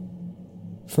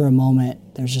 For a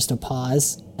moment, there's just a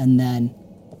pause, and then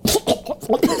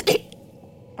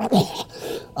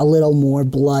a little more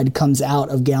blood comes out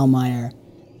of Galmaier,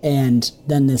 and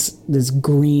then this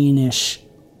greenish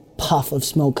puff of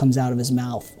smoke comes out of his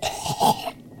mouth.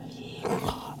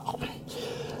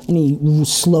 And he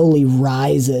slowly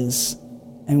rises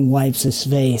and wipes his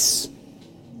face.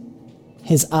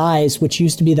 His eyes, which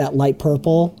used to be that light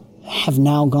purple, have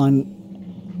now gone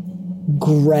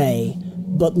gray,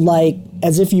 but like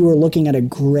as if you were looking at a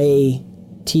gray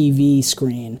TV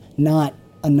screen, not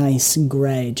a nice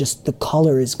gray, just the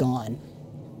color is gone.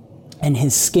 And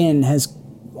his skin has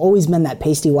always been that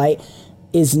pasty white,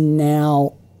 is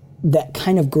now that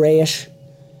kind of grayish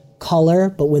color,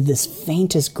 but with this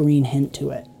faintest green hint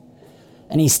to it.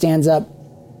 And he stands up,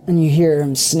 and you hear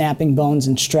him snapping bones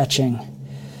and stretching.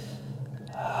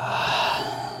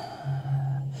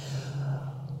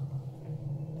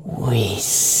 We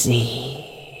see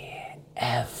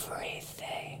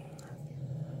everything.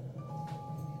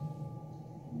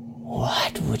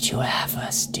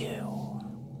 must do.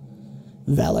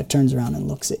 Valak turns around and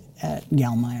looks at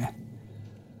Galmeyer.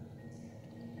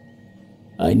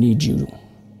 I need you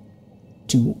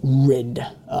to rid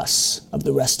us of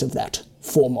the rest of that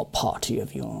former party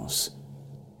of yours.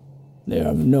 They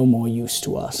are of no more use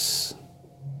to us.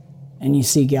 And you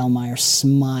see Galmeyer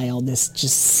smile, this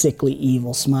just sickly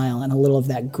evil smile, and a little of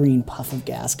that green puff of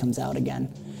gas comes out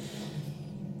again.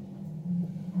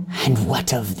 And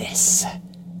what of this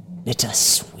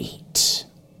bittersweet?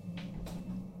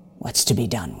 What's to be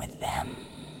done with them?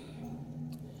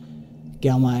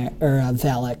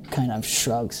 Valak kind of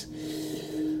shrugs.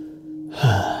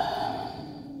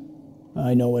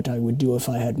 I know what I would do if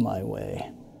I had my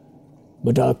way,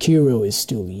 but Akiro is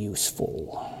still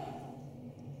useful.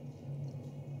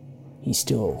 He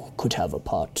still could have a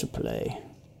part to play.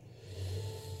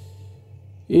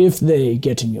 If they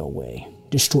get in your way,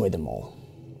 destroy them all.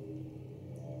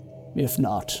 If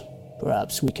not,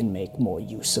 perhaps we can make more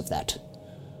use of that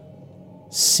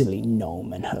silly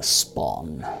gnome and her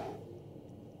spawn.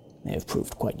 They have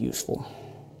proved quite useful.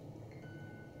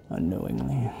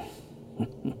 Unknowingly.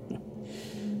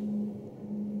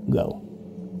 Go.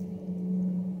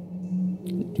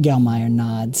 Galmeyer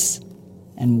nods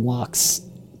and walks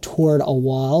toward a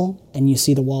wall, and you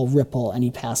see the wall ripple, and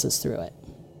he passes through it.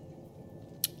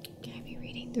 Can I be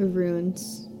reading the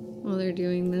runes while they're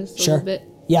doing this a Sure. little bit?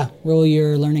 Yeah, roll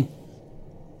your learning.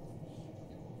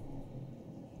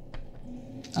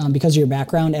 Because of your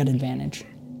background, at advantage.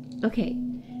 Okay,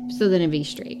 so then it'd be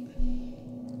straight.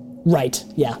 Right,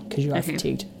 yeah, because you are Okay.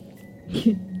 fatigued.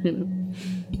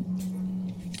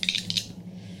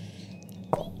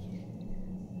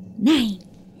 9.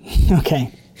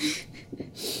 Okay.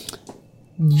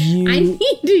 You... I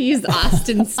need to use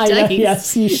Austin's I know, dice.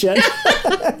 yes, you should.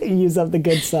 Use up the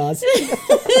good sauce.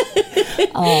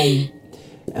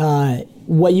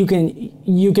 What you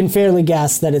can fairly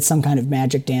guess that it's some kind of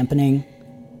magic dampening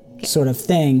sort of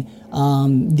thing.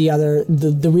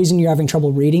 The reason you're having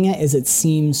trouble reading it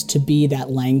seems to be that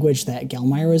language that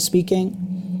Galmeyer was speaking.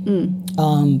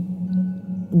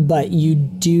 But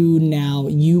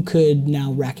you could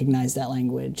now recognize that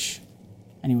language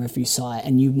anywhere if you saw it,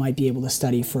 and you might be able to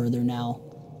study further now.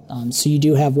 So you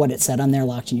do have what it said on there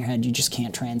locked in your head. You just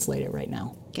can't translate it right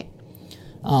now. Okay.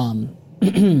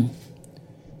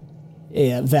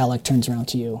 Valak turns around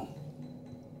to you.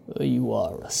 You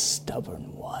are a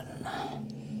stubborn one.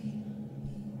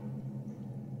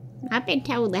 I've been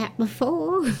told that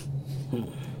before.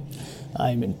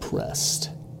 I'm impressed.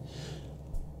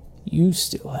 You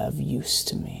still have use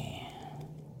to me.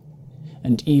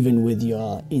 And even with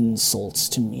your insults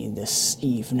to me this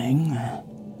evening,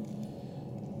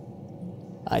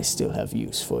 I still have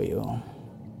use for you.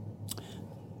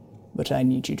 But I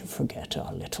need you to forget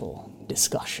our little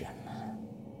discussion.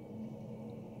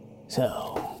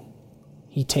 So,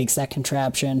 he takes that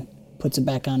contraption, puts it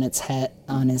back on his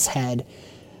head.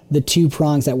 The two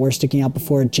prongs that were sticking out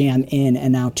before jam in,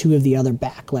 and now two of the other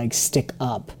back legs stick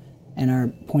up and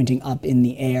are pointing up in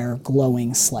the air,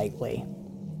 glowing slightly.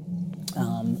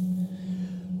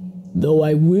 Though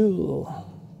I will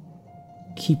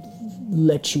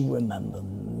let you remember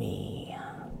me,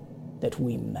 that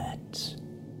we met,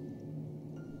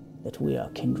 that we are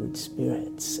kindred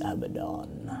spirits,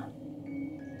 Abaddon,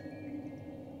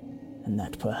 and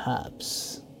that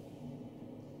perhaps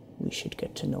we should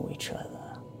get to know each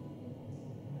other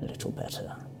a little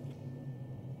better.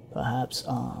 Perhaps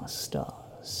our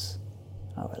stars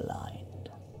are aligned.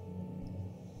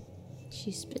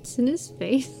 She spits in his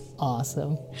face.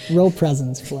 Awesome. Roll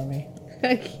presents for me.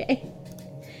 Okay.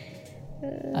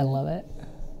 I love it.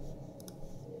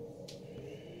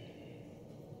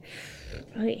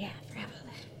 Oh yeah, I forgot about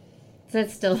that. So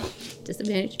that's still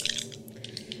disadvantage.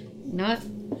 Not.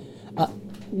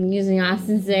 I'm using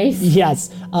Austin's dice.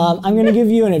 Yes. I'm going to give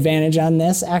you an advantage on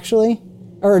this, actually.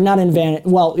 Or not an advantage.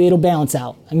 Well, it'll balance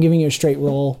out. I'm giving you a straight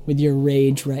roll with your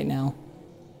rage right now.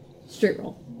 Straight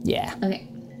roll. Yeah. Okay.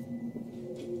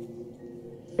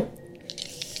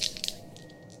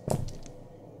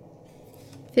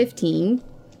 $15.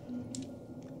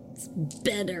 It's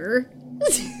better.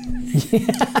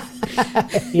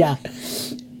 Yeah.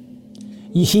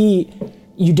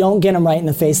 You don't get him right in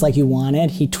the face like you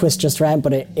wanted. He twists just right,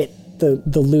 but the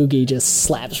loogie just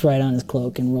slaps right on his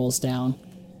cloak and rolls down.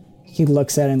 He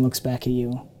looks at it and looks back at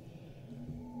you.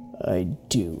 I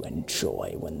do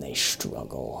enjoy when they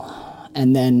struggle.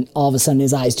 And then all of a sudden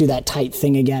his eyes do that tight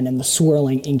thing again, and the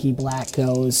swirling inky black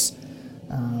goes.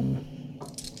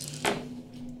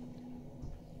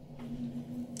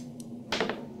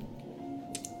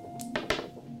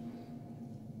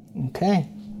 Okay.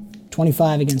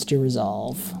 25 against your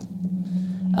resolve.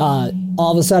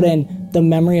 all of a sudden, the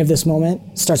memory of this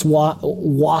moment starts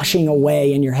washing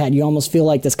away in your head. You almost feel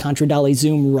like this Contra Dali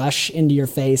zoom rush into your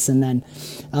face, and then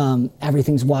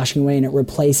everything's washing away, and it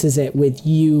replaces it with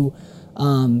you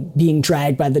being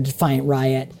dragged by the Defiant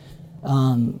Riot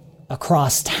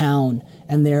across town,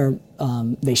 and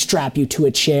they strap you to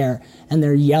a chair, and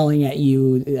they're yelling at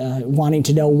you, wanting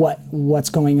to know what's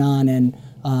going on, and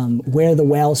where the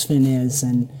whalesfin is,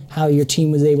 and how your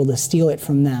team was able to steal it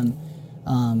from them.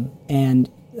 And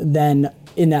then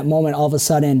in that moment, all of a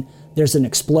sudden, there's an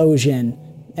explosion,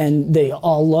 and they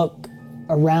all look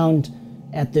around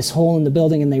at this hole in the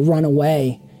building, and they run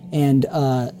away, and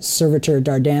Servitor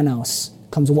Dardanos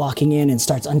comes walking in and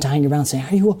starts untying around, saying,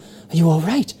 are you all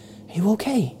right? Are you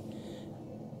okay?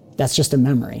 That's just a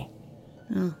memory.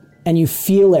 Oh. And you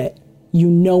feel it. You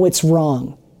know it's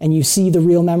wrong. And you see the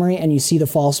real memory and you see the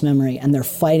false memory, and they're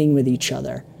fighting with each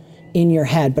other in your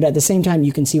head. But at the same time,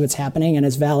 you can see what's happening. And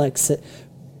as Valak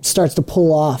starts to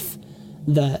pull off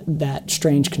that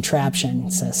strange contraption,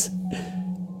 it says,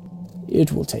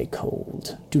 it will take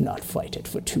hold. Do not fight it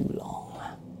for too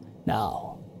long.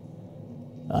 Now,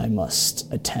 I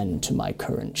must attend to my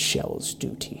current shell's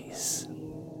duties.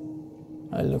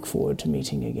 I look forward to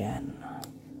meeting again.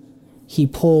 He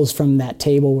pulls from that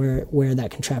table where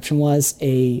that contraption was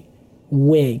a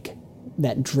wig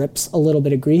that drips a little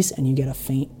bit of grease, and you get a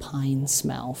faint pine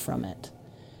smell from it.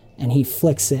 And he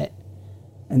flicks it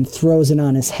and throws it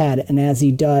on his head, and as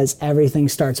he does, everything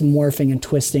starts morphing and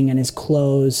twisting, and his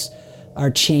clothes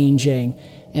are changing,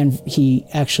 and he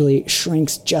actually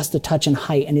shrinks just a touch in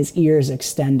height, and his ears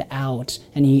extend out,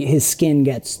 and his skin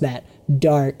gets that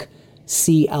dark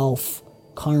sea elf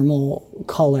caramel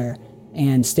color,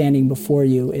 and standing before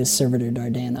you is Servitor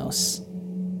Dardanos.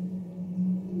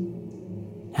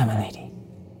 Now, my lady,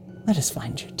 let us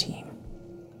find your team.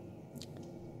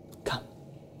 Come.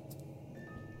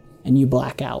 And you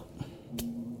black out.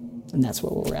 And that's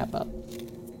where we'll wrap up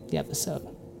the episode.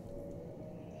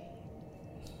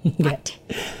 What?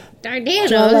 Dardanos?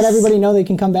 Shall I let everybody know they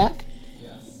can come back?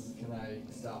 Yes. Can I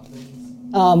stop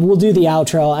things? We'll do the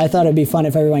outro. I thought it'd be fun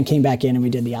if everyone came back in and we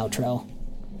did the outro.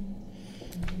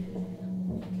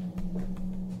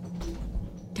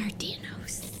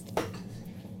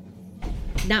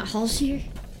 Not Halshier?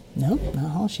 No,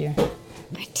 not Halshier.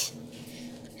 What?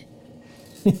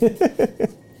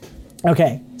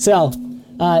 Okay, so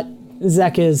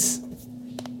Zek is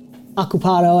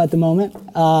occupado at the moment.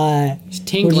 He's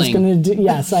tinkling. We're just gonna do,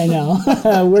 yes, I know.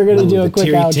 We're gonna do a quick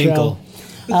outro.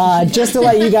 Just to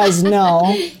let you guys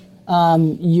know,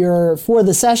 for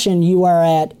the session, you are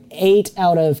at 8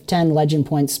 out of 10 legend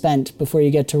points spent before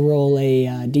you get to roll a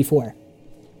D4.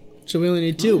 So we only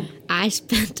need 2. I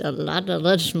spent a lot of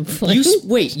legend points.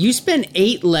 You spent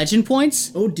 8 legend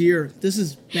points? Oh dear, this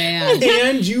is bad.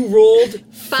 And you rolled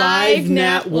 5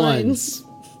 nat 1s.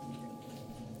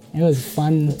 It was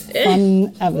fun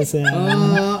episode.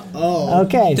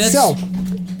 Okay, so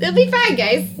it'll be fine,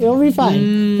 guys. It'll be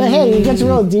fine. But hey, you get to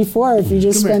roll a D4 if you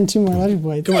just spend 2 more legend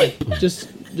points. Come on, just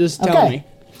tell me.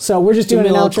 So we're just doing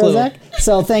an outro, clue. Zach.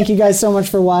 So thank you guys so much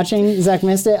for watching. Zach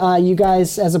missed it. You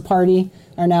guys, as a party,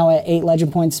 are now at 8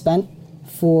 legend points spent.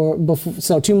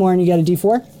 So 2 more and you get a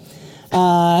D4.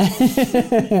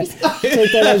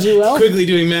 Take that as you will. Quickly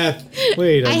doing math.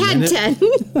 Wait a minute. I had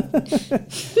 10.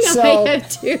 So, I have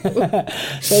 2.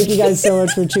 Thank you guys so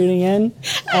much for tuning in.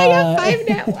 I got 5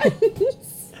 nat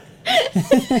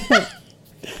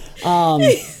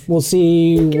 1s. We'll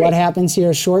see what happens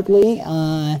here shortly.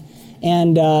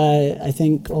 And I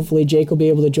think hopefully Jake will be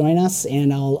able to join us.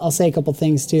 And I'll say a couple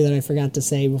things too that I forgot to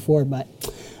say before. But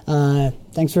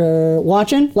thanks for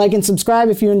watching. Like and subscribe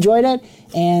if you enjoyed it.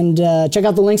 And check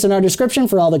out the links in our description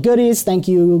for all the goodies. Thank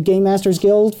you, Game Masters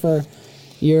Guild, for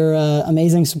your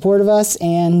amazing support of us.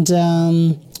 And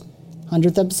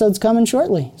 100th episode's coming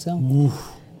shortly. So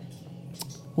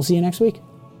we'll see you next week.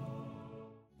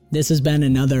 This has been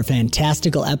another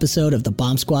fantastical episode of the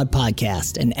Bomb Squad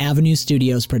podcast, an Avenue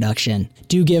Studios production.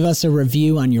 Do give us a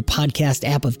review on your podcast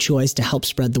app of choice to help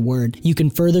spread the word. You can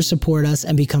further support us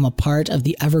and become a part of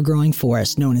the ever-growing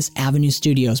forest known as Avenue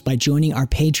Studios by joining our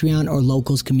Patreon or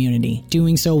Locals community.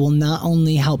 Doing so will not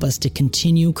only help us to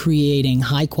continue creating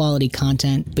high-quality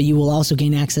content, but you will also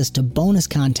gain access to bonus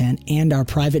content and our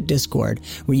private Discord,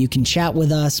 where you can chat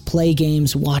with us, play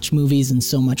games, watch movies, and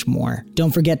so much more.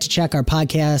 Don't forget to check our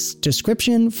podcast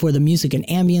description for the music and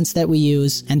ambience that we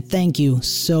use, and thank you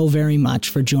so very much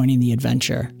for joining the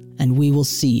adventure, and we will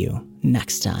see you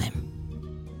next time.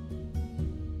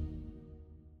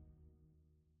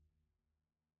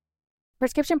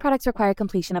 Prescription products require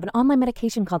completion of an online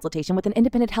medication consultation with an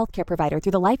independent healthcare provider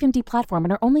through the LifeMD platform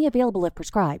and are only available if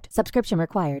prescribed. Subscription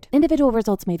required. Individual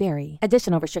results may vary.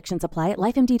 Additional restrictions apply at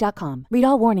lifemd.com. Read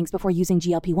all warnings before using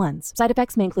GLP-1s. Side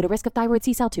effects may include a risk of thyroid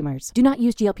C-cell tumors. Do not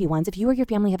use GLP-1s if you or your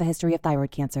family have a history of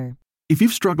thyroid cancer. If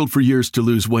you've struggled for years to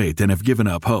lose weight and have given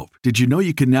up hope, did you know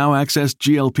you can now access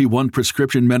GLP-1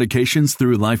 prescription medications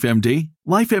through LifeMD?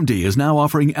 LifeMD is now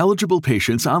offering eligible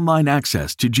patients online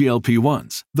access to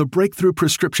GLP-1s, the breakthrough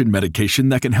prescription medication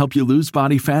that can help you lose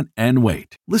body fat and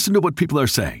weight. Listen to what people are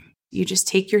saying. You just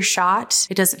take your shot.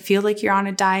 It doesn't feel like you're on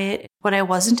a diet. What I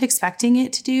wasn't expecting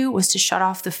it to do was to shut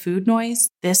off the food noise.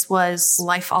 This was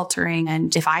life-altering,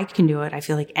 and if I can do it, I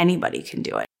feel like anybody can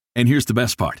do it. And here's the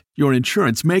best part. Your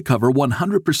insurance may cover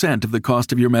 100% of the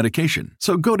cost of your medication.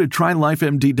 So go to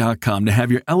TryLifeMD.com to have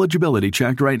your eligibility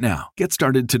checked right now. Get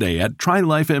started today at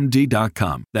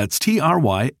TryLifeMD.com. That's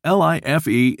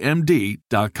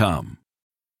TryLifeMD.com.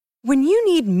 When you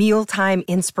need mealtime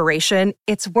inspiration,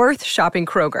 it's worth shopping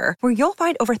Kroger, where you'll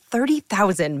find over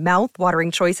 30,000 mouth-watering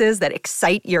choices that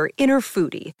excite your inner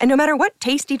foodie. And no matter what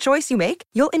tasty choice you make,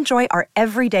 you'll enjoy our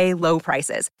everyday low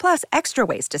prices, plus extra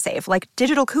ways to save, like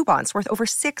digital coupons worth over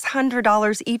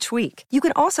 $600 each week. You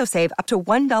can also save up to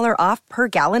 $1 off per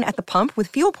gallon at the pump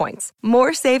with fuel points.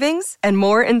 More savings and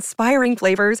more inspiring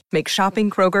flavors make shopping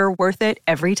Kroger worth it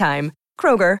every time.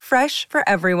 Kroger, fresh for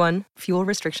everyone. Fuel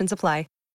restrictions apply.